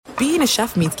being a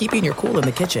chef means keeping your cool in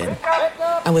the kitchen.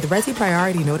 And with Resi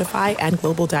Priority Notify and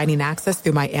Global Dining Access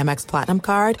through my Amex Platinum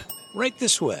card, right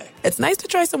this way. It's nice to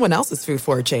try someone else's food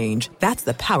for a change. That's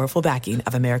the powerful backing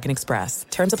of American Express.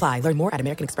 Terms apply. Learn more at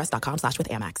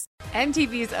americanexpress.com/withAmex.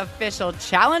 MTV's official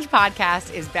Challenge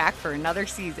podcast is back for another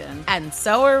season. And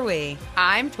so are we.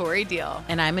 I'm Tori Deal.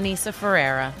 And I'm Anissa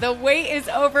Ferreira. The wait is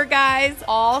over, guys.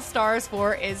 All Stars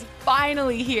 4 is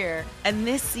finally here. And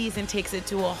this season takes it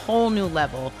to a whole new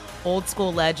level. Old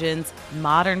school legends,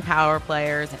 modern power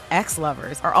players, and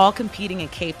ex-lovers are all competing in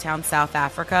Cape Town, South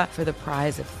Africa for the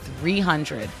prize of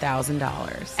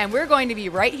 $300,000. And we're going to be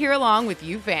right here along with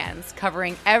you fans,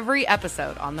 covering every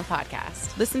episode on the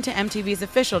podcast. Listen to MTV's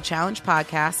official Challenge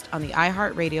podcast on the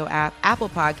iHeartRadio app, Apple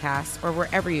Podcasts, or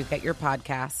wherever you get your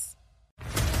podcasts.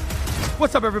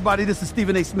 What's up, everybody? This is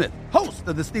Stephen A. Smith, host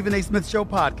of the Stephen A. Smith Show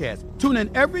podcast. Tune in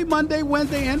every Monday,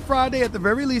 Wednesday, and Friday at the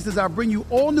very least as I bring you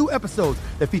all new episodes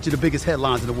that feature the biggest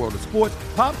headlines in the world of sports,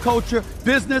 pop culture,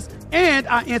 business, and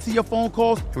I answer your phone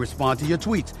calls and respond to your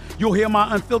tweets. You'll hear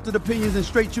my unfiltered opinions and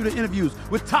straight-shooter interviews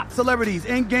with top celebrities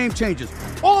and game changers.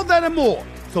 All of that and more.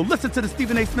 So listen to the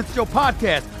Stephen A. Smith Show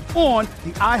podcast on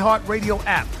the iHeartRadio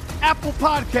app, Apple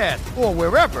Podcasts, or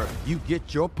wherever you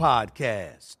get your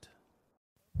podcast.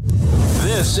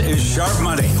 This is Sharp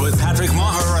Money with Patrick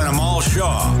Maher and Amal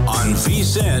Shaw on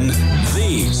VSiN,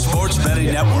 the Sports Betting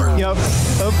Network. Yep,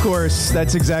 of course.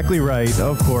 That's exactly right.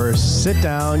 Of course. Sit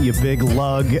down, you big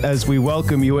lug, as we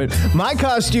welcome you in. My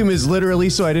costume is literally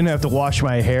so I didn't have to wash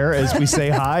my hair as we say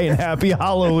hi and happy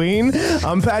Halloween.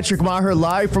 I'm Patrick Maher,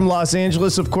 live from Los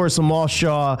Angeles. Of course, Amal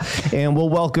Shaw, and we'll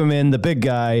welcome in the big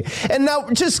guy. And now,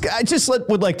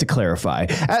 would like to clarify.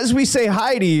 As we say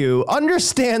hi to you,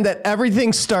 understand that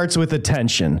everything starts with attention.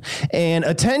 And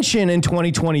attention in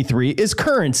 2023 is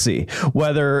currency,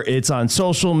 whether it's on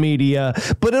social media,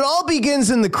 but it all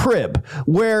begins in the crib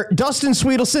where Dustin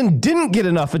Sweetelson didn't get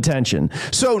enough attention.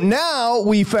 So now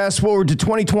we fast forward to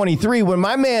 2023 when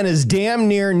my man is damn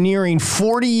nearing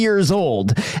 40 years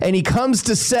old and he comes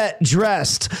to set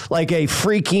dressed like a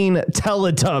freaking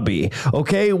Teletubby.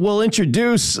 Okay, we'll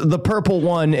introduce the purple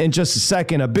one in just a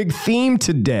second. A big theme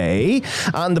today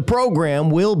on the program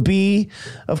will be,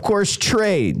 of course,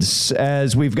 trades,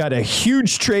 as we've got a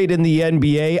huge trade in the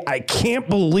NBA. I can't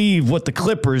believe what the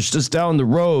Clippers just down the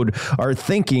road are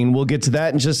thinking. We'll get to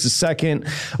that in just a second.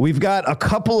 We've got a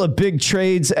couple of big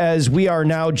trades as we are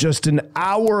now just an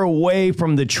hour away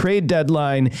from the trade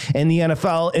deadline in the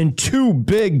NFL, and two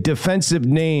big defensive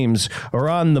names are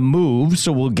on the move.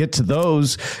 So we'll get to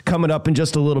those coming up in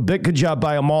just a little bit. Good job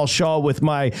by Amal Shaw with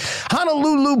my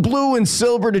Honolulu blue and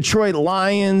silver Detroit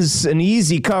Lions. An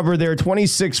easy cover there,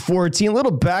 26-14. A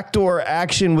little backdoor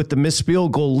action with the missed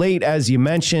field goal late, as you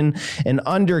mentioned, and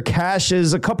under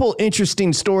cashes. A couple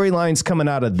interesting storylines coming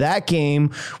out of that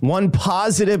game. One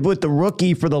positive with the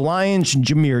rookie for the Lions,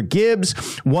 Jahmyr Gibbs.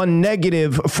 One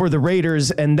negative for the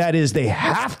Raiders, and that is they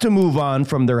have to move on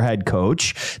from their head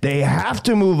coach. They have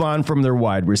to move on from their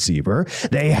wide receiver.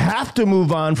 They have to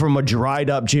move on from a dried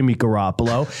up Jimmy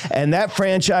Garoppolo, and that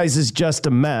franchise is just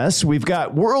a mess. We've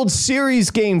got World Series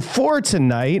Game 4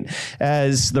 tonight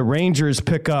as the Rangers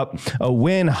pick up a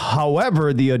win.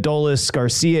 However, the Adolis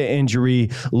Garcia injury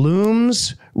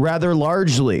looms rather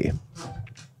largely.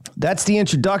 That's the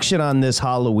introduction on this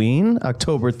Halloween,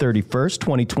 October 31st,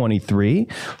 2023.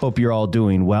 Hope you're all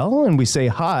doing well. And we say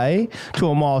hi to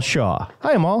Amal Shaw.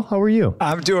 Hi, Amal. How are you?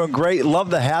 I'm doing great. Love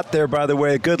the hat there, by the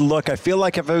way. Good look. I feel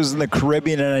like if I was in the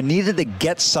Caribbean and I needed to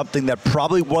get something that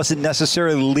probably wasn't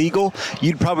necessarily legal,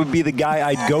 you'd probably be the guy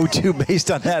I'd go to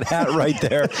based on that hat right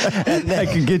there. And then,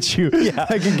 I can get you. Yeah.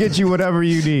 I can get you whatever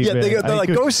you need. Yeah, they're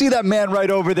like, go see that man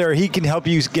right over there. He can help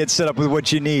you get set up with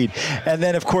what you need. And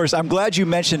then, of course, I'm glad you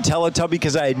mentioned Teletubby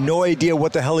because I had no idea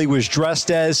what the hell he was dressed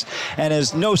as. And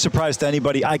as no surprise to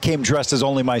anybody, I came dressed as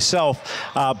only myself.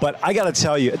 But I got to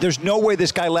tell you, there's no way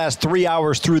this guy lasts 3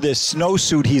 hours through this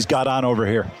snowsuit he's got on over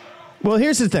here. Well,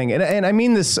 here's the thing, and I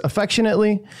mean this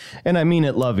affectionately, and I mean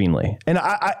it lovingly. And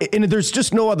and there's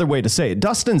just no other way to say it.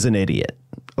 Dustin's an idiot.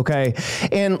 Okay.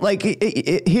 And like,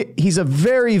 he's a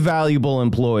very valuable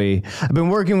employee. I've been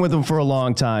working with him for a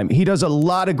long time. He does a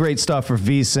lot of great stuff for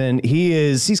VSiN.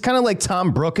 He's kind of like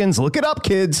Tom Brookins. Look it up,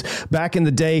 kids. Back in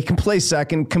the day, can play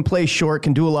second, can play short,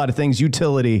 can do a lot of things,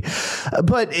 utility.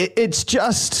 But it's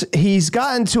just, he's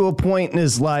gotten to a point in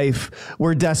his life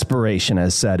where desperation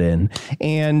has set in.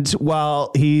 And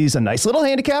while he's a nice little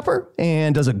handicapper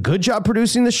and does a good job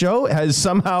producing the show, has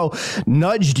somehow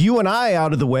nudged you and I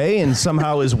out of the way and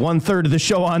somehow is 1/3 of the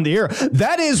show on the air.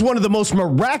 That is one of the most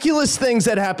miraculous things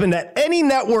that happened at any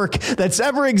network that's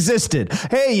ever existed.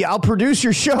 Hey, I'll produce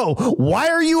your show. Why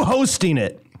are you hosting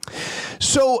it?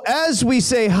 So as we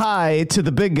say hi to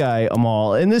the big guy,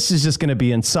 Amal, and this is just going to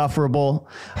be insufferable.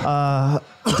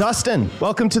 Dustin,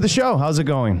 welcome to the show. How's it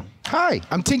going? Hi,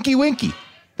 I'm Tinky Winky.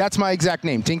 That's my exact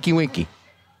name, Tinky Winky.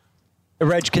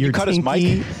 Reg, can you cut his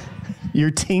mic?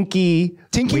 You're Tinky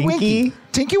Winky.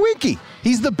 Tinky Winky.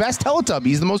 He's the best Teletubby.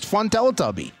 He's the most fun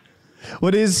Teletubby.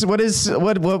 What's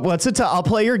I'll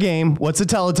play your game. What's a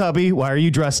Teletubby? Why are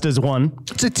you dressed as one?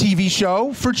 It's a TV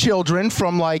show for children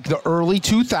from like the early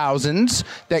 2000s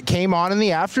that came on in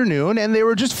the afternoon, and they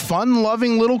were just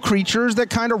fun-loving little creatures that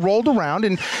kind of rolled around.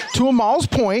 And to Amal's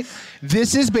point,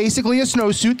 this is basically a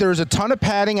snowsuit. There's a ton of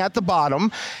padding at the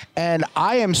bottom, and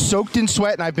I am soaked in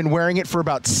sweat, and I've been wearing it for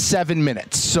about 7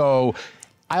 minutes. So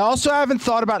I also haven't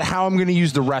thought about how I'm going to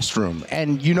use the restroom.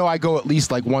 And you know I go at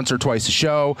least like once or twice a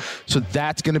show, so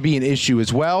that's going to be an issue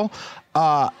as well.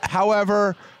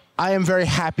 However, I am very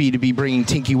happy to be bringing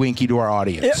Tinky Winky to our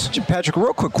audience. Yeah, Patrick, a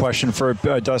real quick question for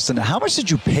Dustin. How much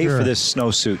did you pay for this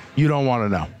snowsuit? You don't want to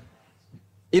know.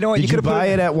 You know what? Did you buy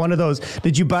it at one of those?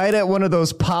 Did you buy it at one of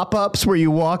those pop-ups where you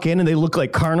walk in and they look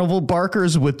like carnival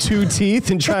barkers with 2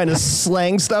 teeth and trying to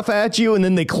slang stuff at you, and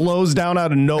then they close down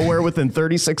out of nowhere within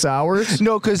 36 hours?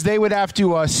 No, because they would have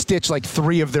to stitch like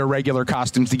 3 of their regular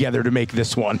costumes together to make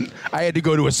this one. I had to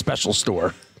go to a special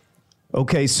store.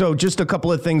 Okay, so just a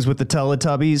couple of things with the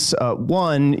Teletubbies.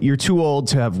 1, you're too old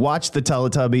to have watched the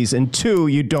Teletubbies, and 2,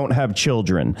 you don't have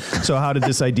children. So how did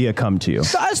this idea come to you?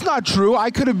 That's not true. I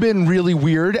could have been really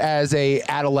weird as a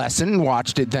adolescent and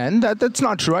watched it then. That's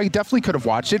not true. I definitely could have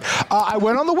watched it. I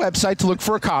went on the website to look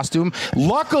for a costume.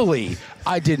 Luckily,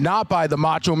 I did not buy the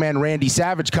Macho Man Randy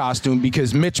Savage costume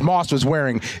because Mitch Moss was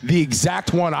wearing the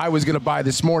exact one I was going to buy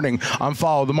this morning on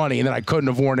Follow the Money, and then I couldn't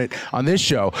have worn it on this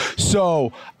show.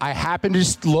 So I happened to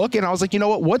just look, and I was like, you know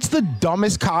what? What's the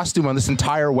dumbest costume on this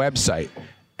entire website?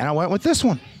 And I went with this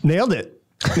one. Nailed it.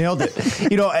 Nailed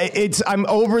it. You know,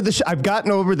 I've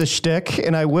gotten over the shtick,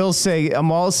 and I will say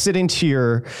I'm all sitting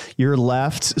to your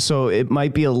left, so it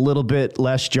might be a little bit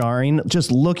less jarring.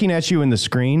 Just looking at you in the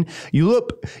screen, you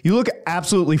look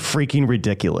absolutely freaking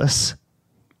ridiculous.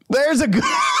 There's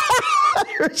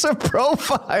a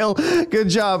profile. Good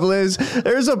job, Liz.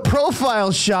 There's a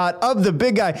profile shot of the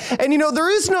big guy. And, you know, there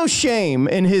is no shame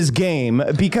in his game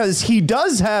because he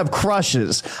does have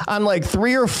crushes on like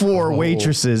 3 or 4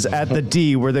 waitresses at the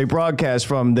D where they broadcast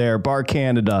from there, Bar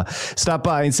Canada. Stop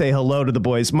by and say hello to the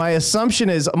boys. My assumption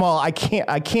is, Amal, I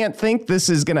can't think this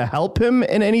is going to help him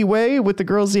in any way with the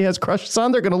girls he has crushes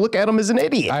on. They're going to look at him as an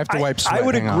idiot. I have to wipe sweat. I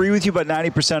would agree with you about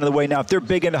 90% of the way. Now, if they're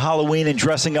big into Halloween and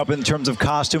dressing up in terms of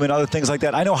costume and other things like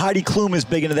that, I know Heidi Klum is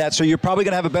big into that, so you're probably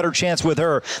going to have a better chance with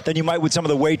her than you might with some of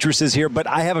the waitresses here, but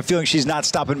I have a feeling she's not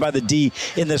stopping by the D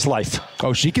in this life.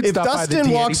 Oh, she can stop by the D. If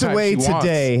Dustin walks away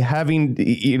today having,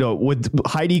 you know, with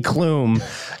Heidi Klum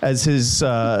as his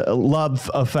love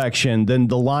affection, then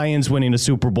the Lions winning a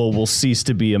Super Bowl will cease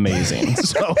to be amazing.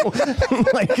 So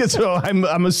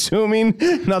I'm assuming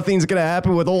nothing's going to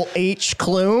happen with old H.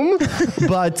 Klum,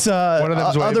 but one of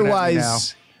them's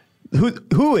otherwise...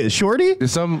 Who is Shorty?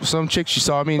 Some chick, she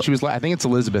saw me and she was like, I think it's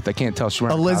Elizabeth. I can't tell. She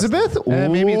wearing Elizabeth?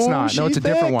 Maybe it's not. No, it's a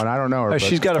different one. I don't know her.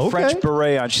 She's got a French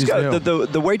beret on. She's got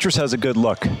the waitress has a good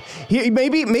look.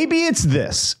 Maybe it's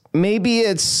this. Maybe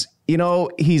it's, you know,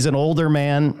 he's an older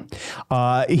man.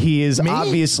 He is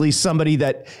obviously somebody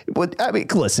that,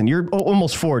 listen, you're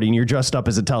almost 40 and you're dressed up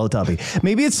as a Teletubby.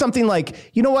 Maybe it's something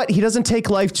like, you know what? He doesn't take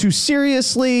life too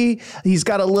seriously. He's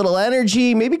got a little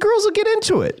energy. Maybe girls will get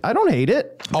into it. I don't hate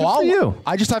it. Good for you.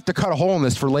 I just have to cut a hole in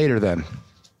this for later then.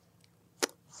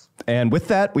 And with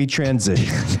that, we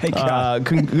transition.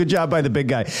 Good job by the big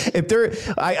guy.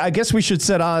 I guess we should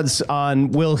set odds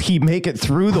on will he make it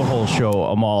through the whole show,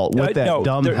 Amal, with that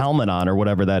dumb helmet on or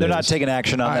whatever that is. They're not taking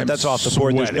action on that. That's off the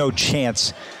board. There's no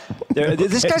chance.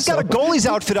 This guy's got a goalie's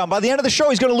outfit on. By the end of the show,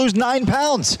 he's going to lose 9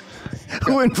 pounds.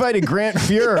 Who invited Grant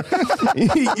Fuhr?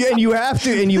 and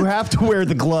you have to wear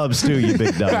the gloves too, you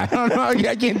big dummy. I don't know.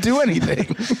 I can't do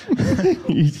anything.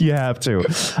 You have to.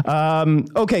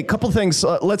 Okay, couple things.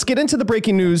 Let's get into the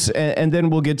breaking news, and then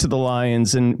we'll get to the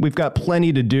Lions. And we've got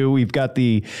plenty to do. We've got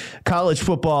the college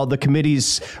football. The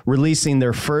committee's releasing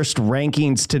their first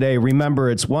rankings today. Remember,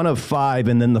 it's 1 of 5,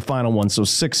 and then the final one, so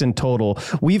 6 in total.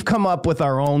 We've come up with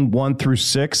our own 1 through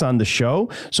 6 on the show,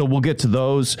 so we'll get to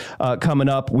those coming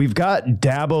up. We've got got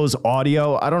Dabo's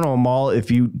audio. I don't know, Amal,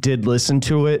 if you did listen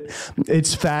to it.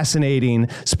 It's fascinating.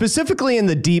 Specifically in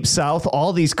the Deep South,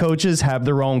 all these coaches have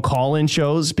their own call-in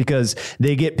shows because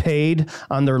they get paid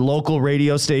on their local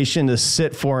radio station to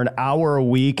sit for an hour a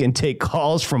week and take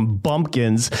calls from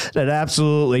bumpkins that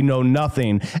absolutely know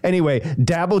nothing. Anyway,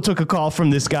 Dabo took a call from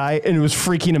this guy, and it was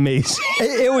freaking amazing.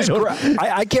 It was great.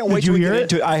 I can't wait to get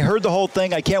into it. I heard the whole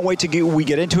thing. I can't wait to we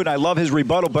get into it. I love his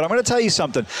rebuttal, but I'm going to tell you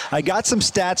something. I got some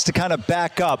stats to kind of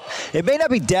back up. It may not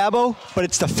be Dabo, but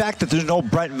it's the fact that there's no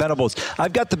Brent Venables.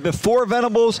 I've got the before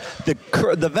Venables,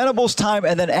 the Venables time,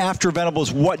 and then after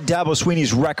Venables, what Dabo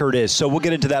Swinney's record is. So we'll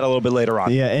get into that a little bit later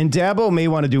on. Yeah, and Dabo may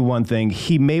want to do one thing.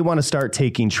 He may want to start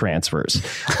taking transfers.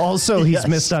 Also, he's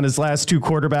missed on his last 2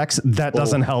 quarterbacks. That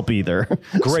doesn't help either.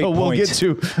 Great so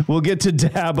point. We'll get to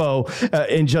Dabo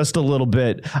in just a little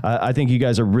bit. I think you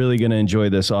guys are really going to enjoy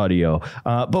this audio.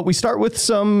 But we start with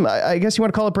some, I guess you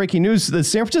want to call it breaking news. The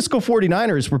San Francisco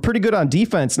 49ers were pretty good on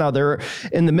defense. Now they're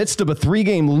in the midst of a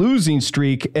 3-game losing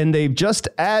streak, and they've just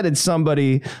added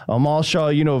somebody, Amal Shaw,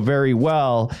 you know very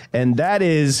well, and that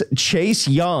is Chase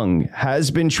Young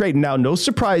has been traded. Now, no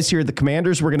surprise here. The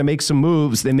Commanders were going to make some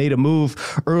moves. They made a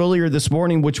move earlier this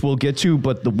morning, which we'll get to,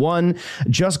 but the one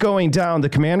just going down, the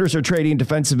Commanders are trading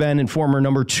defensive end and former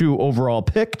number 2 overall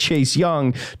pick, Chase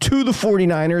Young, to the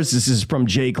 49ers. This is from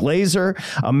Jake Laser.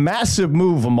 A massive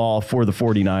move, Amal, for the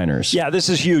 49ers. Yeah, this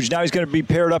is huge. Now he's going to be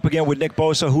paired up again with Nick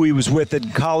Bosa, who he was with in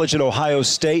college at Ohio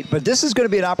State. But this is going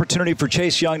to be an opportunity for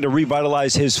Chase Young to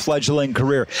revitalize his fledgling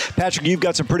career. Patrick, you've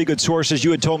got some pretty good sources.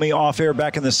 You had told me off air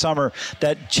back in the summer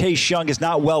that Chase Young is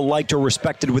not well liked or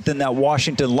respected within that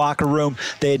Washington locker room.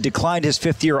 They had declined his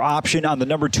 5th-year option on the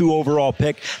number 2 overall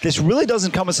pick. This really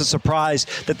doesn't come as a surprise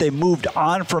that they moved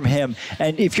on from him.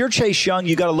 And if you're Chase Young,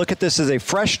 you got to look at this as a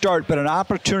fresh start, but an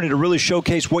opportunity to really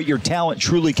showcase what your talent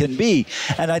truly can be.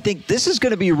 And I think this is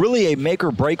going to be really a make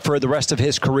or break for the rest of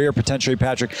his career, potentially,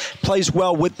 Patrick. Plays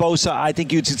well with Bosa. I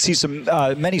think you'd see some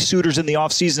many suitors in the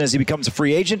offseason as he becomes a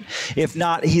free agent. If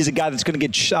not, he's a guy that's going to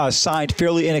get signed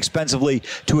fairly inexpensively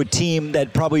to a team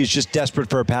that probably is just desperate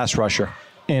for a pass rusher.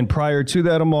 And prior to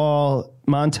that, Amal,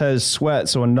 Montez Sweat,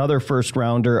 so another first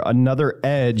rounder, another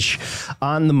edge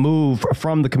on the move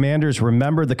from the Commanders.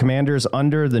 Remember, the Commanders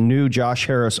under the new Josh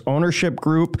Harris ownership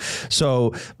group.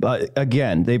 So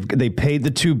again, they paid the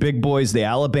 2 big boys, the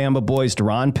Alabama boys,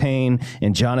 Deron Payne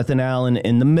and Jonathan Allen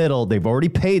in the middle. They've already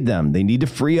paid them. They need to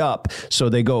free up. So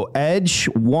they go edge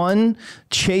 1,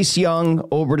 Chase Young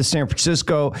over to San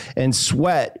Francisco, and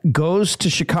Sweat goes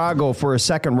to Chicago for a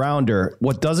 2nd rounder.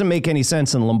 What doesn't make any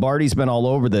sense, and Lombardi's been all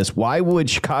over this, why would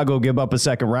Chicago give up a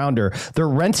 2nd rounder? They're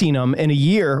renting him in a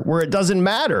year where it doesn't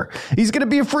matter. He's going to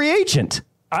be a free agent.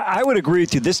 I would agree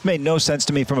with you. This made no sense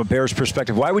to me from a Bears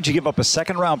perspective. Why would you give up a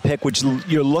 2nd-round pick, which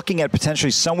you're looking at potentially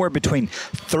somewhere between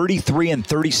 33 and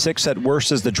 36 at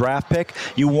worst as the draft pick?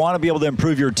 You want to be able to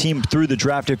improve your team through the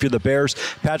draft if you're the Bears.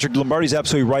 Patrick, Lombardi's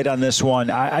absolutely right on this one.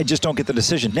 I just don't get the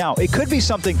decision. Now, it could be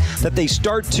something that they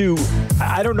start to,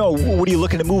 I don't know, what are you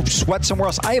looking to move, Sweat somewhere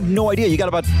else? I have no idea. You got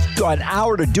about an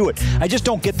hour to do it. I just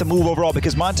don't get the move overall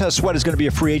because Montez Sweat is going to be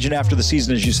a free agent after the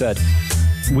season, as you said.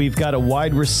 We've got a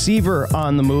wide receiver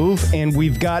on the move, and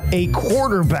we've got a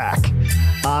quarterback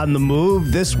on the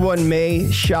move. This one may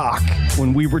shock.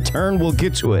 When we return, we'll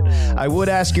get to it. I would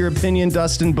ask your opinion,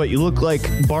 Dustin, but you look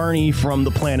like Barney from the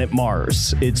planet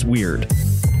Mars. It's weird.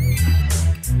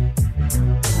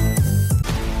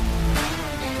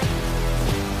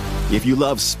 If you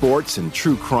love sports and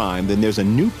true crime, then there's a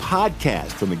new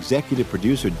podcast from executive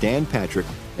producer Dan Patrick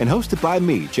and hosted by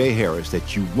me, Jay Harris,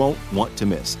 that you won't want to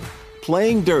miss.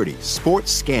 Playing Dirty: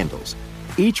 Sports Scandals.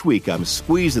 Each week, I'm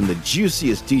squeezing the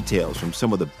juiciest details from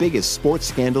some of the biggest sports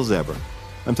scandals ever.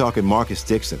 I'm talking Marcus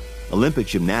Dixon, Olympic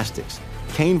gymnastics,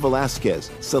 Cain Velasquez,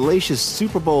 salacious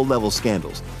Super Bowl-level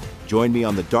scandals. Join me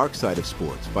on the dark side of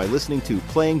sports by listening to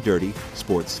Playing Dirty: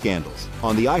 Sports Scandals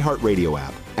on the iHeartRadio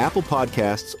app, Apple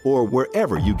Podcasts, or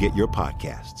wherever you get your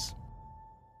podcasts.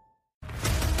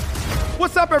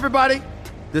 What's up, everybody?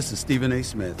 This is Stephen A.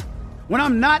 Smith. When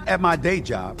I'm not at my day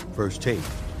job, First Take,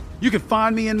 you can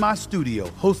find me in my studio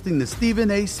hosting the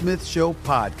Stephen A. Smith Show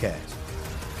podcast.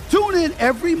 Tune in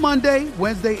every Monday,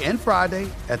 Wednesday, and Friday,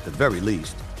 at the very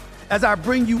least, as I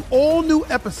bring you all new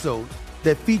episodes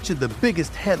that feature the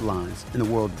biggest headlines in the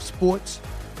world of sports,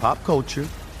 pop culture,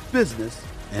 business,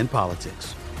 and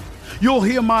politics. You'll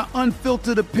hear my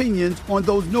unfiltered opinions on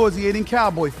those nauseating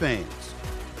Cowboy fans,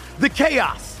 the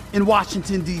chaos in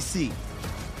Washington, D.C.,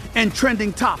 and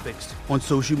trending topics on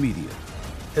social media,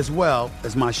 as well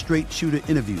as my straight shooter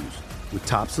interviews with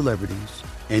top celebrities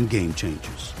and game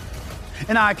changers.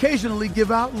 And I occasionally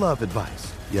give out love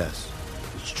advice. Yes,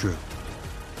 it's true.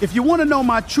 If you want to know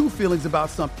my true feelings about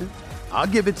something, I'll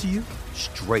give it to you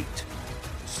straight.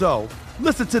 So,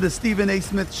 listen to the Stephen A.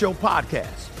 Smith Show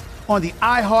podcast on the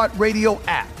iHeartRadio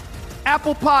app,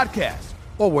 Apple Podcasts,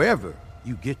 or wherever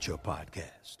you get your podcast.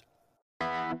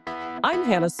 I'm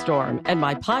Hannah Storm, and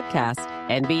my podcast,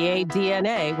 NBA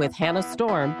DNA with Hannah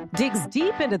Storm, digs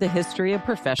deep into the history of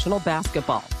professional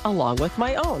basketball, along with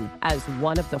my own, as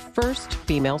one of the first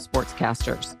female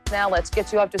sportscasters. Now let's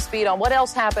get you up to speed on what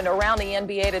else happened around the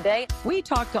NBA today. We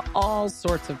talk to all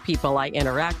sorts of people I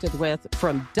interacted with,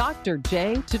 from Dr.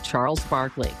 J to Charles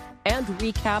Barkley, and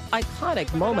recap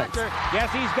iconic moments.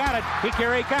 Yes, he's got it.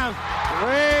 Here he comes.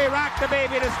 Way rock the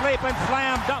baby to sleep and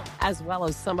slam dunk. As well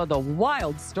as some of the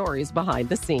wild stories behind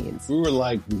the scenes. We were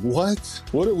like, what?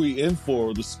 What are we in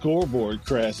for? The scoreboard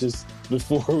crashes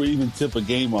before we even tip a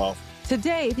game off.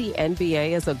 Today, the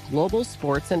NBA is a global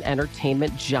sports and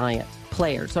entertainment giant.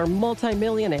 Players are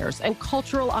multimillionaires and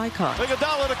cultural icons.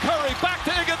 Iguodala to Curry, back to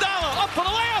Iguodala, up for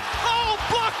the layup. Oh,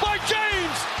 blocked by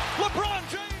James. LeBron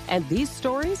James. And these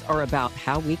stories are about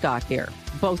how we got here,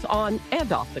 both on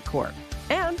and off the court.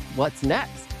 And what's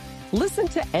next? Listen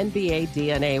to NBA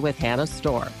DNA with Hannah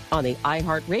Storm on the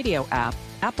iHeartRadio app,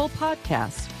 Apple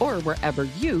Podcasts, or wherever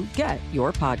you get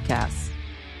your podcasts.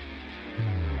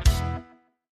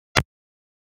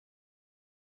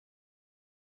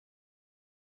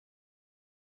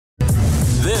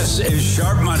 This is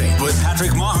Sharp Money with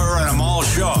Patrick Maher and Amal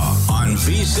Shaw on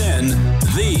VSiN,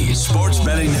 the Sports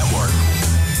Betting Network.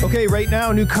 Okay, right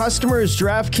now, new customers,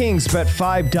 DraftKings, bet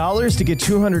 $5 to get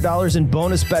 $200 in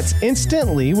bonus bets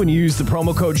instantly when you use the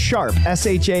promo code SHARP,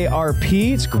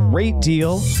 S-H-A-R-P. It's a great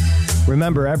deal.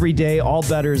 Remember, every day, all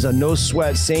bettors a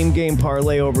no-sweat, same-game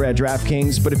parlay over at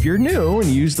DraftKings. But if you're new and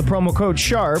you use the promo code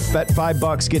SHARP, bet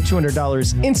 $5, get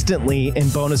 $200 instantly in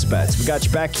bonus bets. We got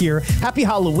you back here. Happy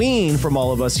Halloween from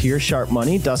all of us here. Sharp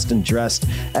Money. Dustin dressed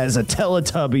as a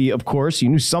Teletubby, of course. You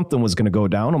knew something was going to go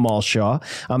down. Amal Shaw.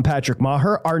 I'm Patrick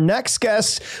Maher. Our next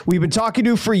guest, we've been talking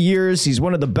to for years. He's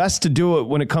one of the best to do it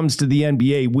when it comes to the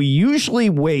NBA. We usually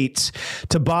wait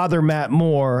to bother Matt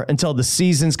Moore until the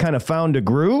season's kind of found a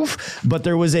groove. But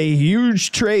there was a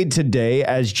huge trade today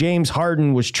as James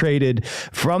Harden was traded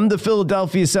from the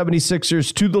Philadelphia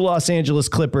 76ers to the Los Angeles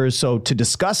Clippers. So to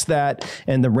discuss that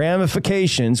and the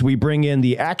ramifications, we bring in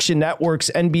the Action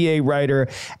Network's NBA writer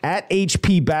at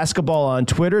HP Basketball on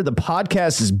Twitter. The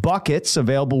podcast is Buckets,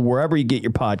 available wherever you get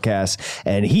your podcasts.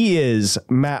 And he is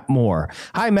Matt Moore.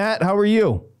 Hi, Matt. How are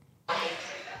you?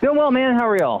 Doing well, man. How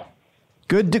are y'all?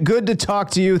 Good to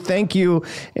talk to you. Thank you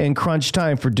in crunch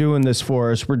time for doing this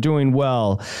for us. We're doing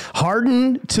well.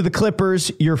 Harden to the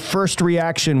Clippers, your first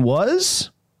reaction was?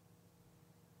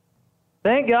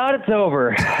 Thank God it's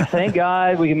over. Thank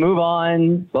God we can move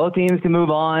on. Both teams can move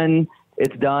on.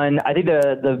 It's done. I think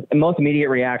the most immediate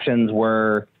reactions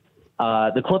were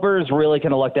the Clippers really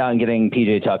kind of lucked out in getting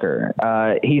PJ Tucker.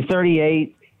 He's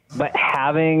 38, but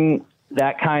having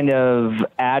that kind of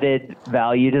added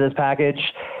value to this package,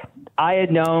 I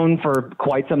had known for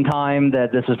quite some time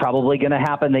that this was probably going to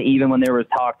happen, that even when there was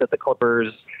talk that the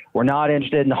Clippers were not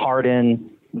interested in Harden,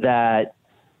 that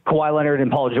Kawhi Leonard and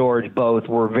Paul George both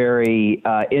were very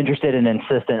interested and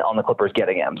insistent on the Clippers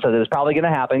getting him. So it was probably going to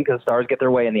happen because stars get their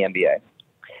way in the NBA.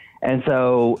 And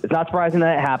so it's not surprising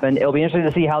that it happened. It'll be interesting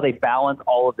to see how they balance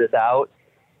all of this out.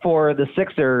 For the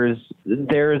Sixers,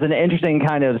 there's an interesting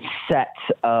kind of set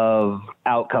of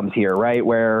outcomes here, right?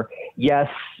 Where, yes,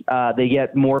 they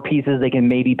get more pieces they can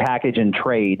maybe package and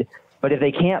trade. But if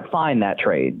they can't find that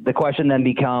trade, the question then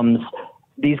becomes,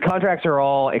 these contracts are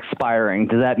all expiring.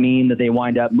 Does that mean that they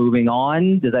wind up moving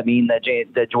on? Does that mean that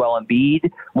Joel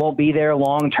Embiid won't be there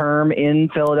long-term in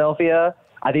Philadelphia?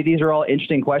 I think these are all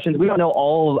interesting questions. We don't know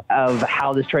all of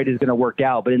how this trade is going to work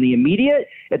out, but in the immediate,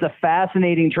 it's a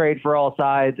fascinating trade for all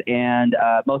sides. And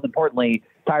most importantly,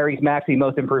 Tyrese Maxey,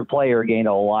 most improved player, gained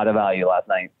a lot of value last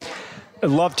night. I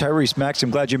love Tyrese Maxey.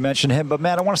 I'm glad you mentioned him. But,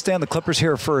 man, I want to stay on the Clippers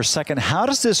here for a second. How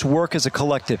does this work as a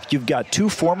collective? You've got two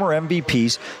former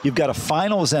MVPs. You've got a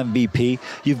finals MVP.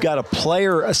 You've got a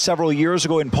player several years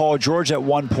ago in Paul George at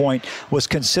one point was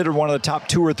considered one of the top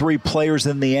 2 or 3 players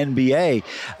in the NBA.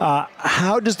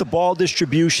 How does the ball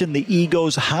distribution, the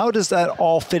egos, how does that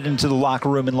all fit into the locker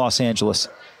room in Los Angeles?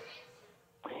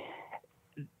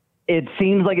 It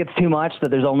seems like it's too much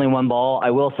that there's only one ball.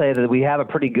 I will say that we have a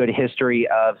pretty good history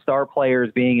of star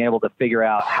players being able to figure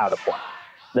out how to play,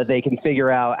 that they can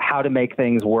figure out how to make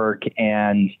things work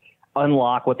and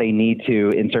unlock what they need to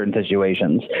in certain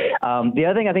situations. The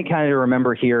other thing I think kind of to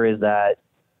remember here is that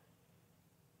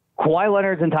Kawhi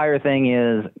Leonard's entire thing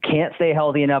is can't stay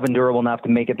healthy enough and durable enough to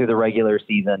make it through the regular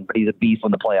season, but he's a beast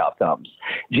when the playoff comes.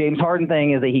 James Harden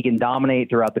thing is that he can dominate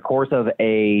throughout the course of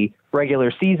a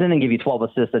regular season and give you 12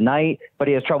 assists a night, but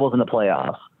he has troubles in the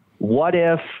playoffs. What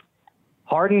if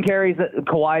Harden carries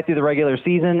Kawhi through the regular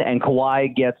season and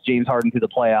Kawhi gets James Harden through the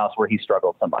playoffs where he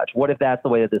struggled so much? What if that's the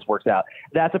way that this works out?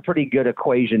 That's a pretty good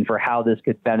equation for how this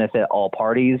could benefit all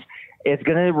parties. It's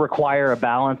going to require a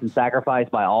balance and sacrifice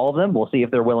by all of them. We'll see if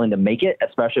they're willing to make it,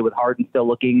 especially with Harden still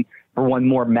looking for one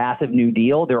more massive new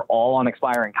deal. They're all on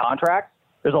expiring contracts.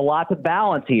 There's a lot to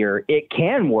balance here. It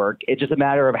can work. It's just a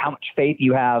matter of how much faith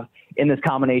you have in this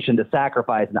combination to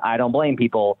sacrifice, and I don't blame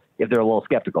people if they're a little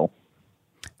skeptical.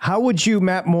 How would you,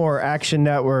 Matt Moore, Action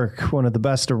Network, one of the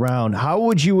best around, how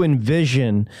would you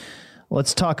envision,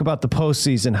 let's talk about the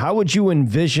postseason, how would you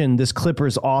envision this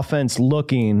Clippers offense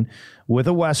looking with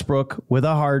a Westbrook, with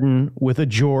a Harden, with a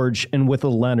George, and with a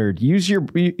Leonard? Use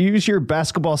your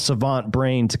basketball savant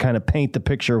brain to kind of paint the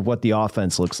picture of what the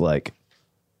offense looks like.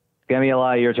 It's going to be a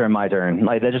lot of your turn, my turn.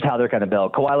 Like, that's just how they're kind of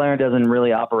built. Kawhi Leonard doesn't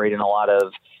really operate in a lot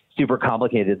of super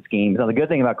complicated schemes. Now, the good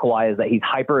thing about Kawhi is that he's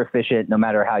hyper efficient no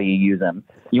matter how you use him.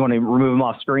 You want to remove him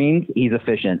off screens, he's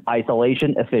efficient.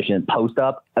 Isolation, efficient. Post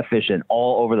up, efficient.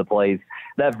 All over the place.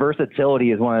 That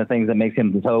versatility is one of the things that makes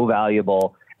him so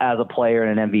valuable as a player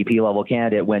and an MVP level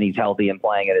candidate when he's healthy and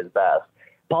playing at his best.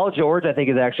 Paul George, I think,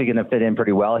 is actually going to fit in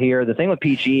pretty well here. The thing with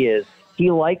PG is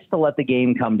he likes to let the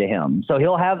game come to him. So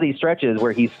he'll have these stretches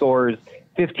where he scores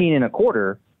 15 and a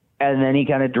quarter, and then he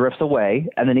kind of drifts away,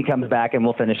 and then he comes back and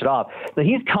we'll finish it off. So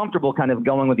he's comfortable kind of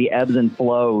going with the ebbs and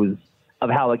flows of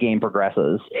how a game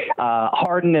progresses.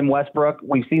 Harden and Westbrook,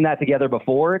 we've seen that together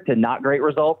before to not great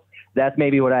results. That's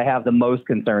maybe what I have the most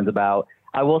concerns about.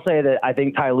 I will say that I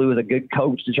think Ty Lue is a good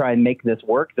coach to try and make this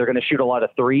work. They're going to shoot a lot of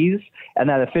threes, and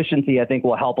that efficiency, I think,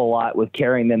 will help a lot with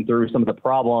carrying them through some of the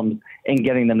problems and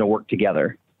getting them to work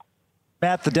together.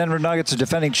 Matt, the Denver Nuggets are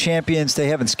defending champions. They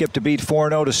haven't skipped a beat,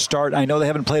 4-0 to start. I know they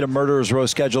haven't played a murderer's row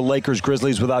schedule, Lakers,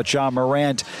 Grizzlies without Ja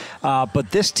Morant.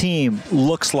 But this team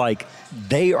looks like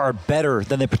they are better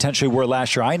than they potentially were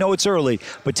last year. I know it's early,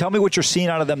 but tell me what you're seeing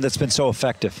out of them that's been so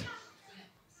effective.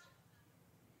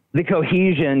 The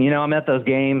cohesion, I'm at those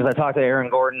games. I talked to Aaron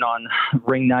Gordon on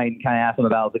ring night and kind of asked him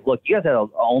about, like, look, you guys had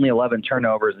only 11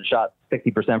 turnovers and shot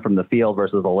 60% from the field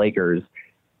versus the Lakers.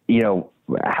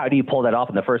 How do you pull that off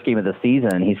in the first game of the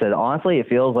season? He said, honestly, it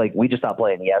feels like we just stopped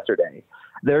playing yesterday.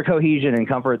 Their cohesion and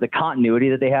comfort, the continuity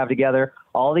that they have together,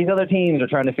 all these other teams are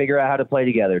trying to figure out how to play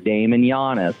together. Dame and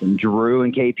Giannis and Drew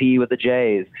and KP with the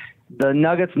Jays. The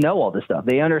Nuggets know all this stuff.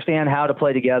 They understand how to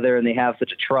play together, and they have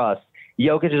such a trust.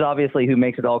 Jokic is obviously who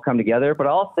makes it all come together, but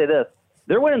I'll say this.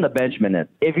 They're winning the bench minutes.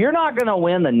 If you're not going to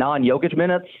win the non-Jokic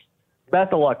minutes,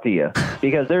 best of luck to you,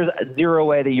 because there's zero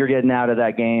way that you're getting out of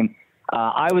that game.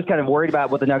 I was kind of worried about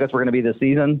what the Nuggets were going to be this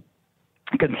season,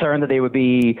 concerned that they would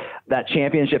be that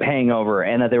championship hangover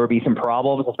and that there would be some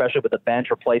problems, especially with the bench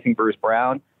replacing Bruce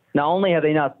Brown. Not only have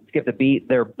they not skipped a beat,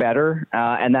 they're better,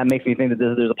 and that makes me think that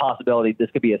there's a possibility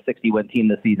this could be a 60-win team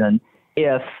this season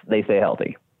if they stay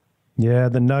healthy. Yeah,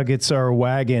 the Nuggets are a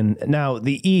wagon. Now,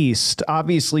 the East,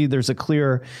 obviously there's a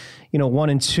clear, 1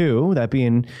 and 2, that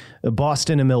being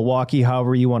Boston and Milwaukee,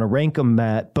 however you want to rank them,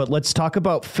 Matt. But let's talk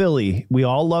about Philly. We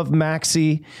all love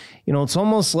Maxey. It's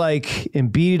almost like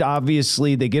Embiid,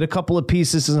 obviously, they get a couple of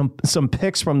pieces, some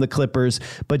picks from the Clippers,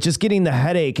 but just getting the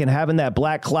headache and having that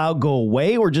black cloud go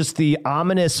away, or just the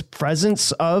ominous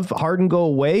presence of Harden go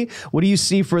away. What do you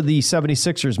see for the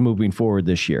 76ers moving forward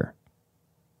this year?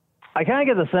 I kind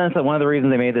of get the sense that one of the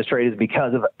reasons they made this trade is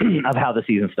because of how the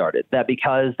season started. That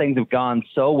because things have gone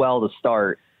so well to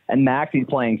start and Maxey's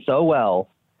playing so well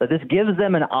that this gives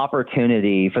them an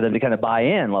opportunity for them to kind of buy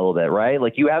in a little bit, right?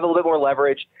 Like, you have a little bit more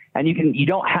leverage, and you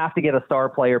don't have to get a star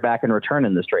player back in return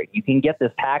in this trade. You can get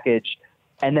this package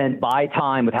and then buy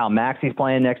time with how Maxey's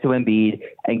playing next to Embiid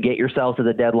and get yourself to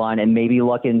the deadline and maybe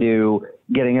look into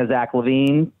getting a Zach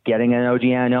LaVine, getting an OG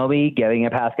Anunoby, getting a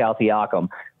Pascal Siakam.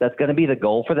 That's going to be the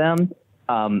goal for them.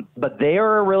 But they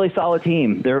are a really solid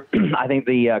team. I think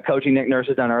the coaching Nick Nurse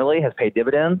has done early has paid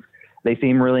dividends. They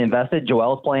seem really invested.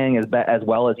 Joel's playing as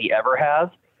well as he ever has,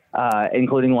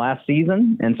 including last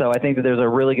season. And so I think that there's a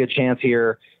really good chance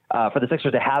here for the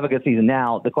Sixers to have a good season.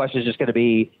 Now, the question is just going to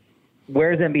be,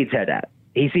 where's Embiid's head at?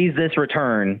 He sees this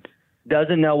return,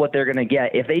 doesn't know what they're going to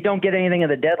get. If they don't get anything at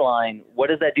the deadline, what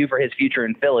does that do for his future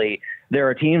in Philly? There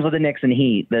are teams with the Knicks and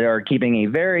Heat that are keeping a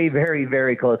very, very,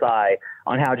 very close eye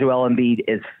on how Joel Embiid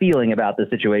is feeling about the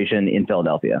situation in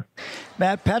Philadelphia.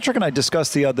 Matt, Patrick and I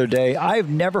discussed the other day, I've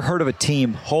never heard of a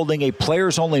team holding a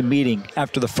players-only meeting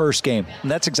after the first game. And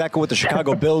that's exactly what the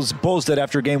Chicago Bulls did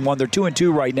after game one. They're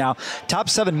 2-2 right now. Top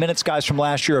 7 minutes guys from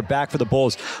last year are back for the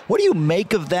Bulls. What do you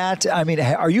make of that? I mean,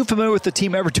 are you familiar with the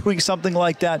team ever doing something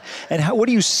like that? And what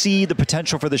do you see the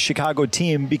potential for the Chicago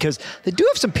team? Because they do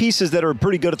have some pieces that are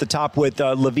pretty good at the top with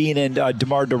Levine and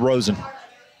DeMar DeRozan.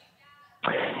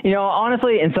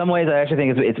 Honestly, in some ways, I actually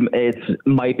think it's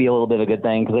might be a little bit of a good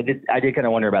thing, because I did kind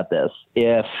of wonder about this.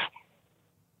 If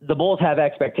the Bulls have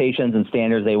expectations and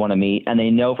standards they want to meet, and they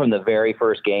know from the very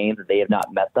first game that they have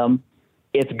not met them,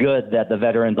 it's good that the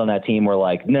veterans on that team were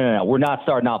like, no, we're not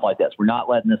starting off like this. We're not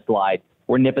letting this slide.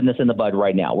 We're nipping this in the bud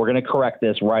right now. We're going to correct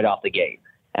this right off the gate.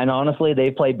 And honestly, they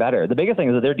played better. The biggest thing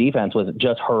is that their defense was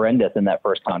just horrendous in that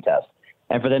first contest.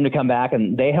 And for them to come back,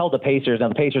 and they held the Pacers. Now,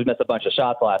 the Pacers missed a bunch of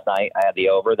shots last night. I had the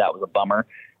over. That was a bummer.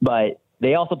 But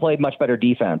they also played much better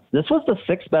defense. This was the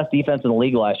 6th best defense in the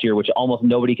league last year, which almost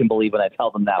nobody can believe when I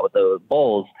tell them that with the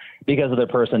Bulls because of their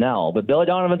personnel. But Billy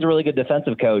Donovan's a really good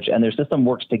defensive coach, and their system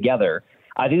works together.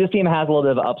 I think this team has a little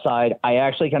bit of upside. I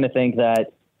actually kind of think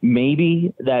that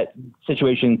maybe that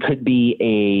situation could be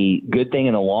a good thing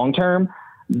in the long term.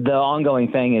 The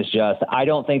ongoing thing is just, I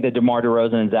don't think that DeMar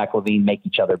DeRozan and Zach LaVine make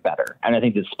each other better. And I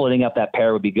think that splitting up that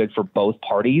pair would be good for both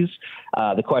parties.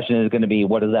 The question is going to be,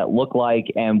 what does that look like?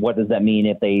 And what does that mean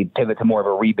if they pivot to more of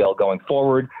a rebuild going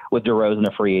forward with DeRozan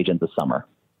a free agent this summer?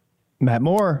 Matt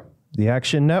Moore, the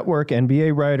Action Network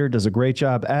NBA writer, does a great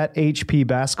job at HP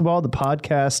Basketball. The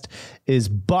podcast is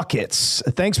Buckets.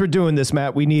 Thanks for doing this,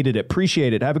 Matt. We needed it.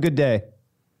 Appreciate it. Have a good day.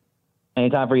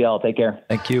 Anytime for y'all. Take care.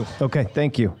 Thank you. Okay,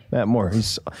 thank you, Matt Moore.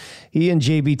 He and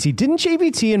JVT. Didn't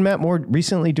JVT and Matt Moore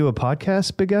recently do a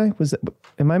podcast, big guy?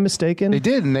 Am I mistaken? They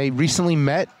did, and they recently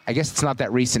met. I guess it's not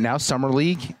that recent now, Summer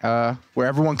League, where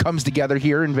everyone comes together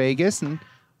here in Vegas, and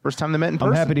first time they met in person.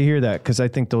 I'm happy to hear that, because I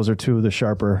think those are two of the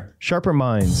sharper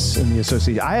minds in the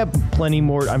association. I have plenty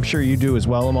more. I'm sure you do as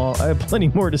well, Amal. I have plenty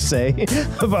more to say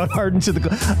about Harden to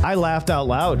the. I laughed out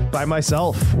loud by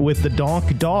myself with the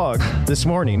donk dog this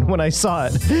morning when I saw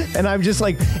it, and I'm just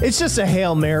like, it's just a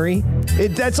Hail Mary.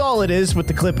 That's all it is with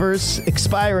the Clippers.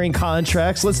 Expiring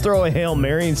contracts. Let's throw a Hail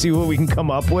Mary and see what we can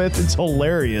come up with. It's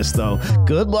hilarious, though.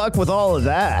 Good luck with all of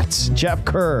that. Jeff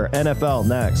Kerr, NFL,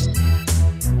 next.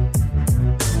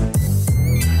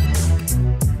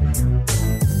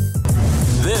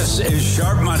 This is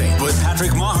Sharp Money with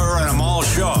Patrick Maher and Amal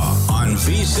Shaw on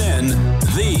VSiN,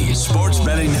 the Sports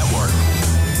Betting Network.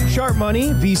 Sharp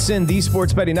Money, VSiN, the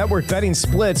Sports Betting Network. Betting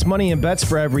splits, money and bets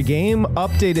for every game.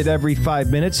 Updated every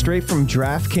 5 minutes, straight from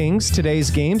DraftKings.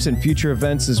 Today's games and future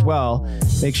events as well.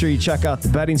 Make sure you check out the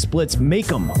betting splits. Make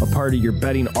them a part of your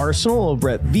betting arsenal over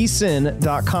at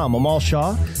vsin.com. Amal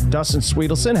Shaw, Dustin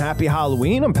Sweetelson. Happy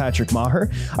Halloween. I'm Patrick Maher.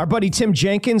 Our buddy Tim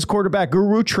Jenkins, quarterback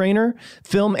guru, trainer,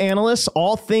 film analyst,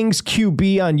 all things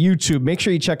QB on YouTube. Make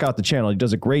sure you check out the channel. He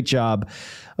does a great job.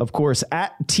 Of course,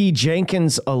 at T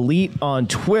Jenkins Elite on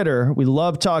Twitter. We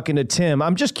love talking to Tim.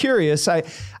 I'm just curious. I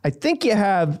think you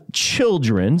have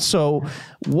children. So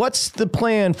what's the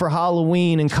plan for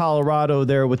Halloween in Colorado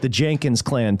there with the Jenkins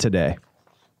clan today?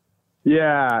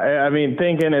 Yeah, I mean,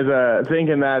 thinking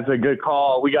that's a good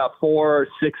call. We got 4,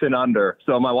 6 and under.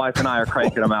 So my wife and I are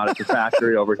cranking them out at the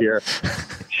factory over here.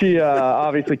 She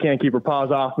obviously can't keep her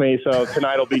paws off me, so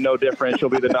tonight will be no different. She'll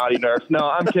be the naughty nurse. No,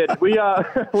 I'm kidding. We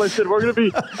listen, we're going to be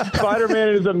Spider-Man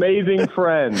and his amazing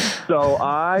friends. So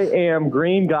I am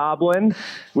Green Goblin,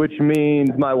 which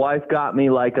means my wife got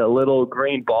me like a little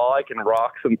green ball I can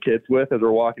rock some kids with as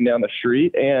we're walking down the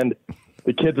street. And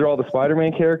the kids are all the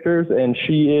Spider-Man characters, and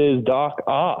she is Doc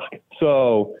Ock.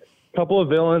 So a couple of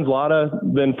villains, a lot of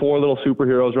then 4 little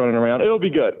superheroes running around. It'll be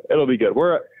good.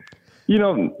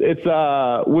 It's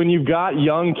when you've got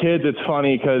young kids, it's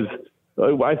funny because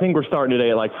I think we're starting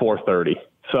today at like 4:30.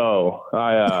 So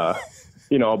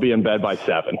I'll be in bed by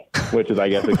 7, which is, I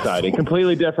guess, exciting.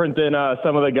 Completely different than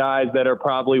some of the guys that are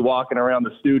probably walking around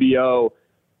the studio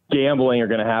gambling they're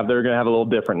going to have a little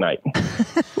different night.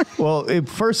 Well,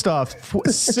 first off,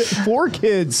 4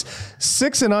 kids,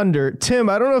 6 and under. Tim,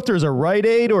 I don't know if there's a Rite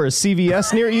Aid or a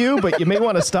CVS near you, but you may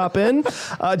want to stop in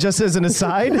just as an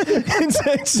aside.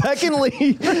 Secondly,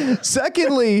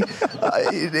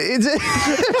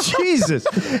 Jesus,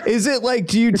 is it like,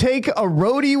 do you take a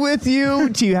roadie with you?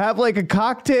 Do you have like a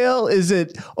cocktail? Is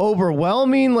it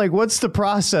overwhelming? Like, what's the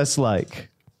process like?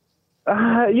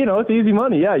 It's easy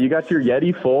money. Yeah, you got your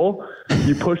Yeti full.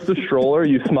 You push the stroller.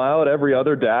 You smile at every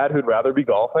other dad who'd rather be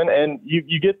golfing, and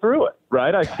you get through it,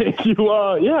 right? I think you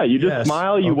just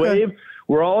smile, you wave.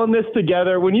 We're all in this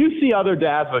together. When you see other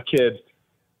dads with kids,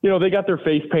 they got their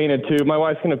face painted too. My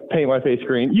wife's going to paint my face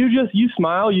green. You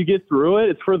smile, you get through it.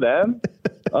 It's for them.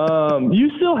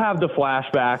 You still have the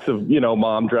flashbacks of,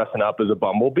 mom dressing up as a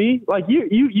bumblebee. Like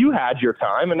you had your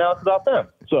time and now it's about them.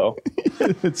 So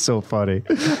it's so funny.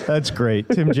 That's great.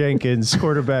 Tim Jenkins,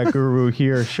 quarterback guru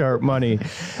here, Sharp Money.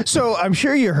 So I'm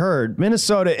sure you heard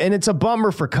Minnesota, and it's a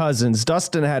bummer for Cousins.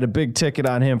 Dustin had a big ticket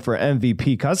on him for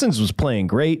MVP. Cousins was playing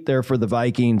great there for the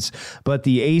Vikings, but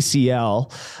the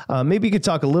ACL, maybe you could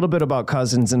talk a little bit about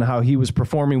Cousins and how he was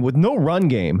performing with no run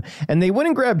game. And they went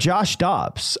and grabbed Josh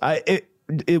Dobbs.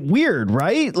 Weird,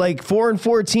 right? Like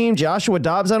 4-4 team, Joshua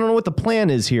Dobbs. I don't know what the plan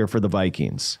is here for the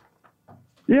Vikings.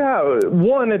 Yeah,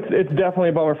 it's definitely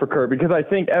a bummer for Kurt because I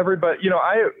think everybody,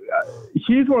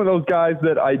 he's one of those guys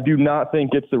that I do not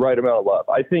think gets the right amount of love.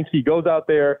 I think he goes out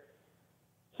there,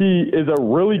 he is a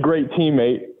really great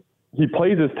teammate, he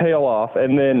plays his tail off,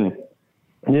 and then,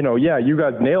 you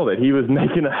guys nailed it. He was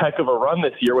making a heck of a run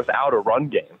this year without a run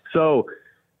game. So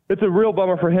it's a real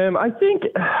bummer for him. I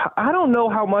don't know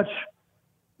how much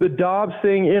the Dobbs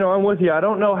thing, I'm with you. I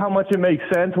don't know how much it makes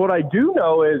sense. What I do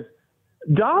know is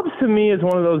Dobbs, to me, is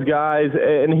one of those guys,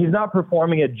 and he's not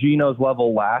performing at Geno's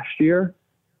level last year,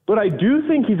 but I do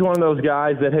think he's one of those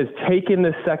guys that has taken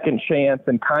the second chance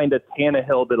and kind of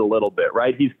Tannehilled it a little bit,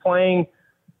 right? He's playing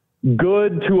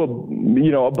good to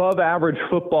above average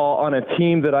football on a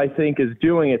team that I think is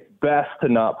doing its best to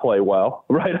not play well,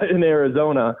 right, in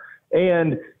Arizona.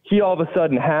 And he all of a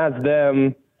sudden has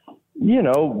them,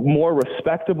 more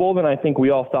respectable than I think we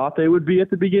all thought they would be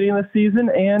at the beginning of the season.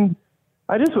 And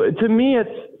to me,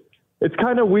 it's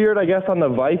kind of weird, I guess, on the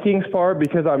Vikings part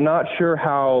because I'm not sure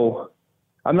how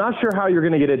you're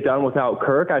going to get it done without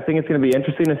Kirk. I think it's going to be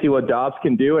interesting to see what Dobbs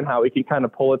can do and how he can kind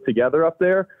of pull it together up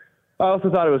there. I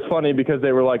also thought it was funny because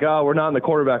they were like, oh, we're not in the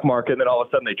quarterback market, and then all of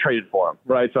a sudden they traded for him,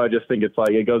 right? So I just think it's like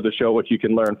it goes to show what you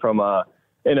can learn from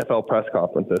NFL press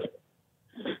conferences.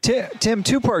 Tim,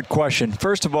 two-part question.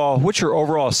 First of all, what's your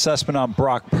overall assessment on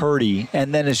Brock Purdy?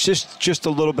 And then it's just a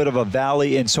little bit of a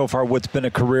valley in so far what's been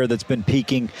a career that's been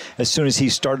peaking as soon as he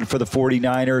started for the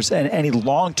 49ers, and any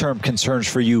long-term concerns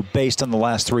for you based on the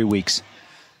last 3 weeks?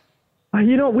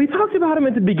 We talked about him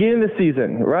at the beginning of the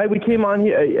season, right? We came on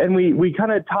here and we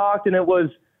kind of talked, and it was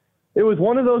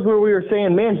one of those where we were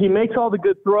saying, man, he makes all the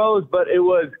good throws, but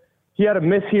he had a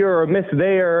miss here or a miss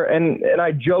there, and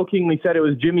I jokingly said it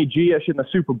was Jimmy G-ish in the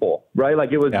Super Bowl, right?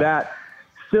 Like it was that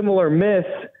similar miss.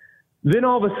 Then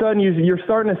all of a sudden you're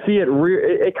starting to see it.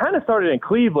 It kind of started in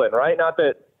Cleveland, right? Not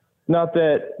that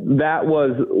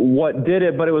was what did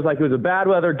it, but it was a bad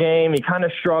weather game. He kind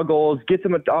of struggles, gets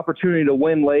him an opportunity to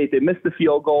win late. They missed the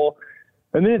field goal.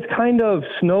 And then it's kind of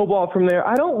snowballed from there.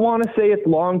 I don't want to say it's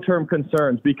long-term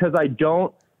concerns because I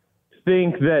don't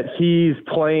think that he's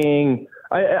playing –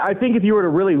 I think if you were to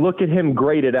really look at him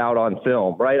graded out on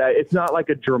film, right, it's not like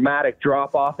a dramatic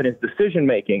drop-off in his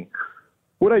decision-making.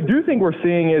 What I do think we're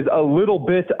seeing is a little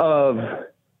bit of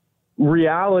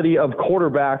reality of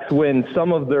quarterbacks when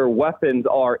some of their weapons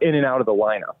are in and out of the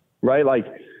lineup, right? Like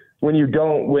when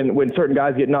certain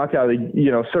guys get knocked out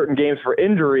of certain games for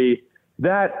injury,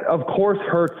 that of course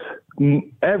hurts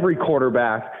every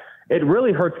quarterback. It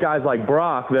really hurts guys like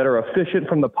Brock that are efficient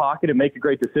from the pocket and make a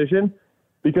great decision,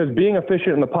 because being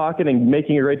efficient in the pocket and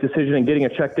making a great decision and getting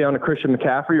a check down to Christian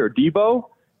McCaffrey or Debo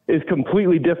is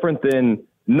completely different than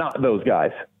not those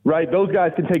guys, right? Those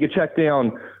guys can take a check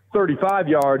down 35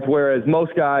 yards, whereas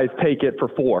most guys take it for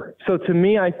 4. So to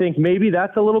me, I think maybe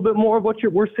that's a little bit more of what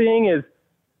we're seeing is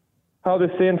how the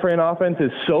San Fran offense is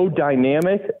so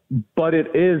dynamic, but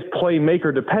it is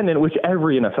playmaker dependent, which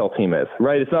every NFL team is,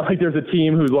 right? It's not like there's a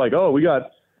team who's like, oh, we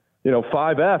got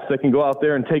 5 Fs that can go out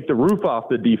there and take the roof off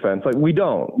the defense. Like we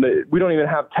don't even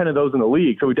have 10 of those in the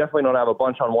league. So we definitely don't have a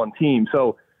bunch on one team.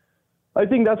 So I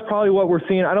think that's probably what we're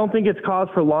seeing. I don't think it's cause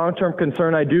for long-term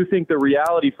concern. I do think the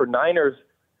reality for Niners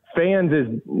fans is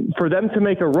for them to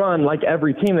make a run, like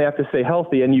every team, they have to stay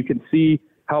healthy. And you can see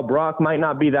how Brock might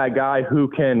not be that guy who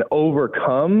can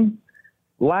overcome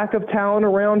lack of talent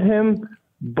around him.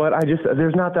 But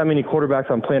there's not that many quarterbacks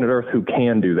on planet Earth who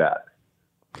can do that.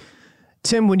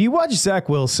 Tim, when you watch Zach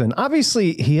Wilson,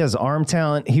 obviously he has arm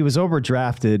talent. He was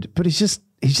overdrafted, but he's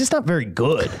just not very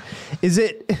good. Is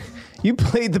it? You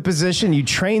played the position, you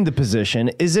trained the position.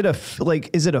 Is it a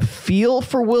feel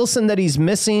for Wilson that he's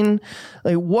missing?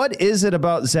 Like, what is it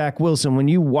about Zach Wilson when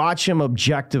you watch him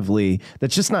objectively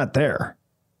that's just not there?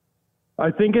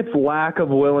 I think it's lack of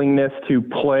willingness to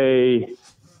play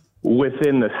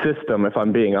within the system, if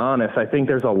I'm being honest. I think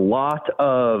there's a lot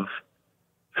of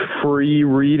free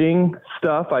reading